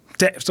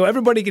 so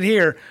everybody could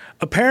hear,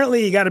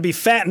 apparently you got to be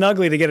fat and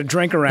ugly to get a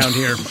drink around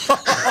here.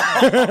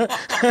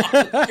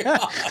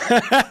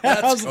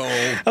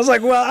 I was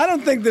like, well, I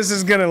don't think this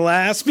is going to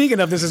last.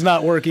 Speaking of this is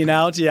not working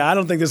out, yeah, I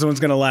don't think this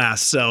one's going to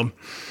last. So,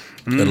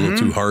 got a little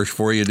too harsh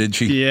for you, did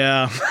she?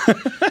 Yeah.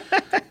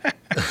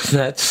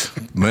 That's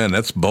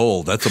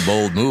bold. That's a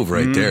bold move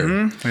right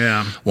there.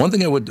 Yeah. One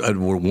thing I'd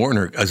warn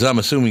her, as I'm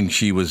assuming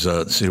she was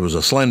a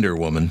slender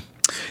woman.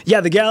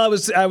 Yeah, the gal I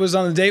was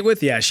on the date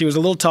with, yeah, she was a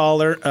little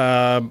taller,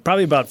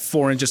 probably about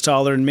 4 inches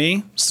taller than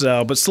me.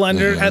 So, but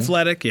slender,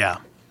 athletic, yeah.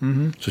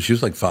 So she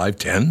was like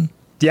 5'10"?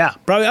 Yeah,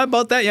 probably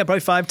about that. Yeah,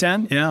 probably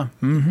 5'10". Yeah.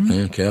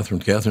 Yeah,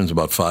 Catherine's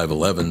about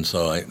 5'11".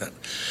 So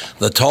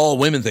the tall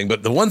women thing.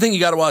 But the one thing you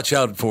got to watch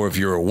out for if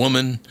you're a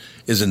woman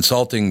is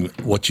insulting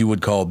what you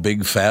would call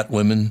big fat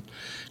women,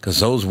 because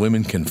those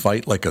women can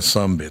fight like a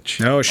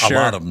sumbitch. Oh, sure. A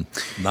lot of them,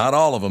 not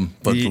all of them,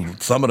 but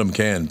some of them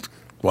can.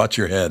 Watch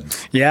your head.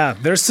 Yeah,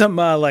 there's some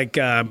what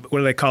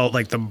do they call it?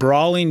 Like the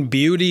Brawling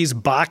Beauties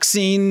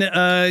Boxing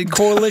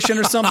Coalition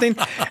or something.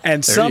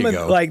 And some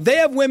they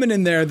have women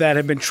in there that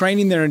have been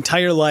training their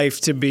entire life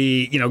to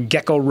be,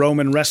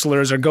 Greco-Roman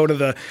wrestlers or go to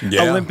the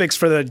Olympics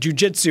for the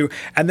jiu-jitsu,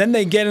 and then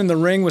they get in the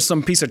ring with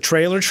some piece of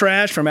trailer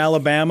trash from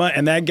Alabama,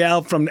 and that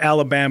gal from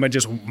Alabama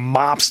just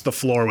mops the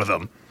floor with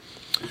them.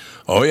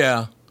 Oh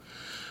yeah,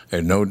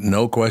 and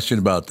no question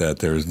about that.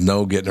 There's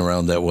no getting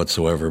around that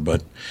whatsoever.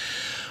 But.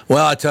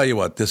 Well, I tell you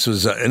what, this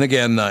was, and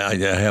again, I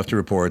have to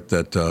report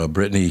that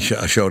Brittany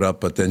showed up,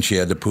 but then she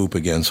had to poop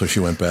again, so she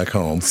went back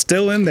home.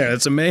 Still in there.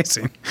 It's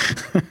amazing.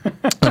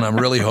 And I'm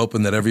really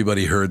hoping that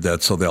everybody heard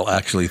that so they'll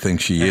actually think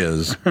she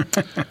is.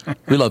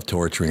 We love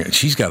torturing her.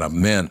 She's got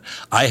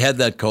I had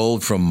that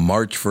cold from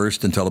March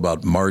 1st until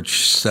about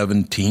March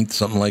 17th,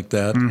 something like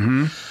that.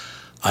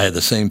 I had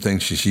the same thing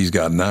she's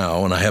got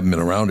now, and I haven't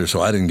been around her,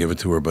 so I didn't give it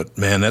to her. But,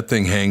 man, that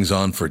thing hangs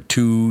on for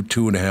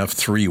 2.5,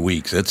 3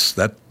 weeks.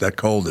 That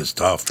cold is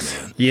tough,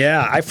 man.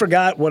 Yeah, I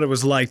forgot what it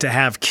was like to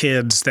have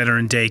kids that are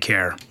in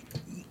daycare.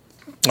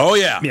 Oh,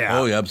 yeah.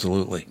 Oh, yeah,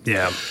 absolutely.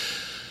 Yeah.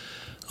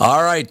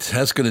 All right,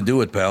 that's going to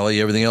do it,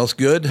 Pally. Everything else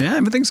good? Yeah,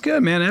 everything's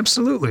good, man.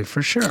 Absolutely,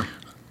 for sure.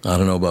 I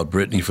don't know about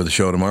Brittany for the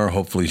show tomorrow.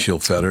 Hopefully she'll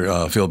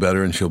feel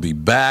better and she'll be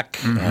back,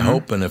 I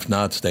hope. And if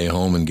not, stay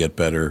home and get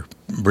better.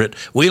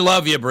 We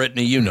love you,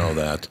 Brittany. You know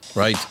that,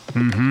 right?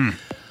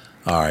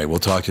 All right, we'll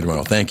talk to you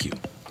tomorrow. Thank you.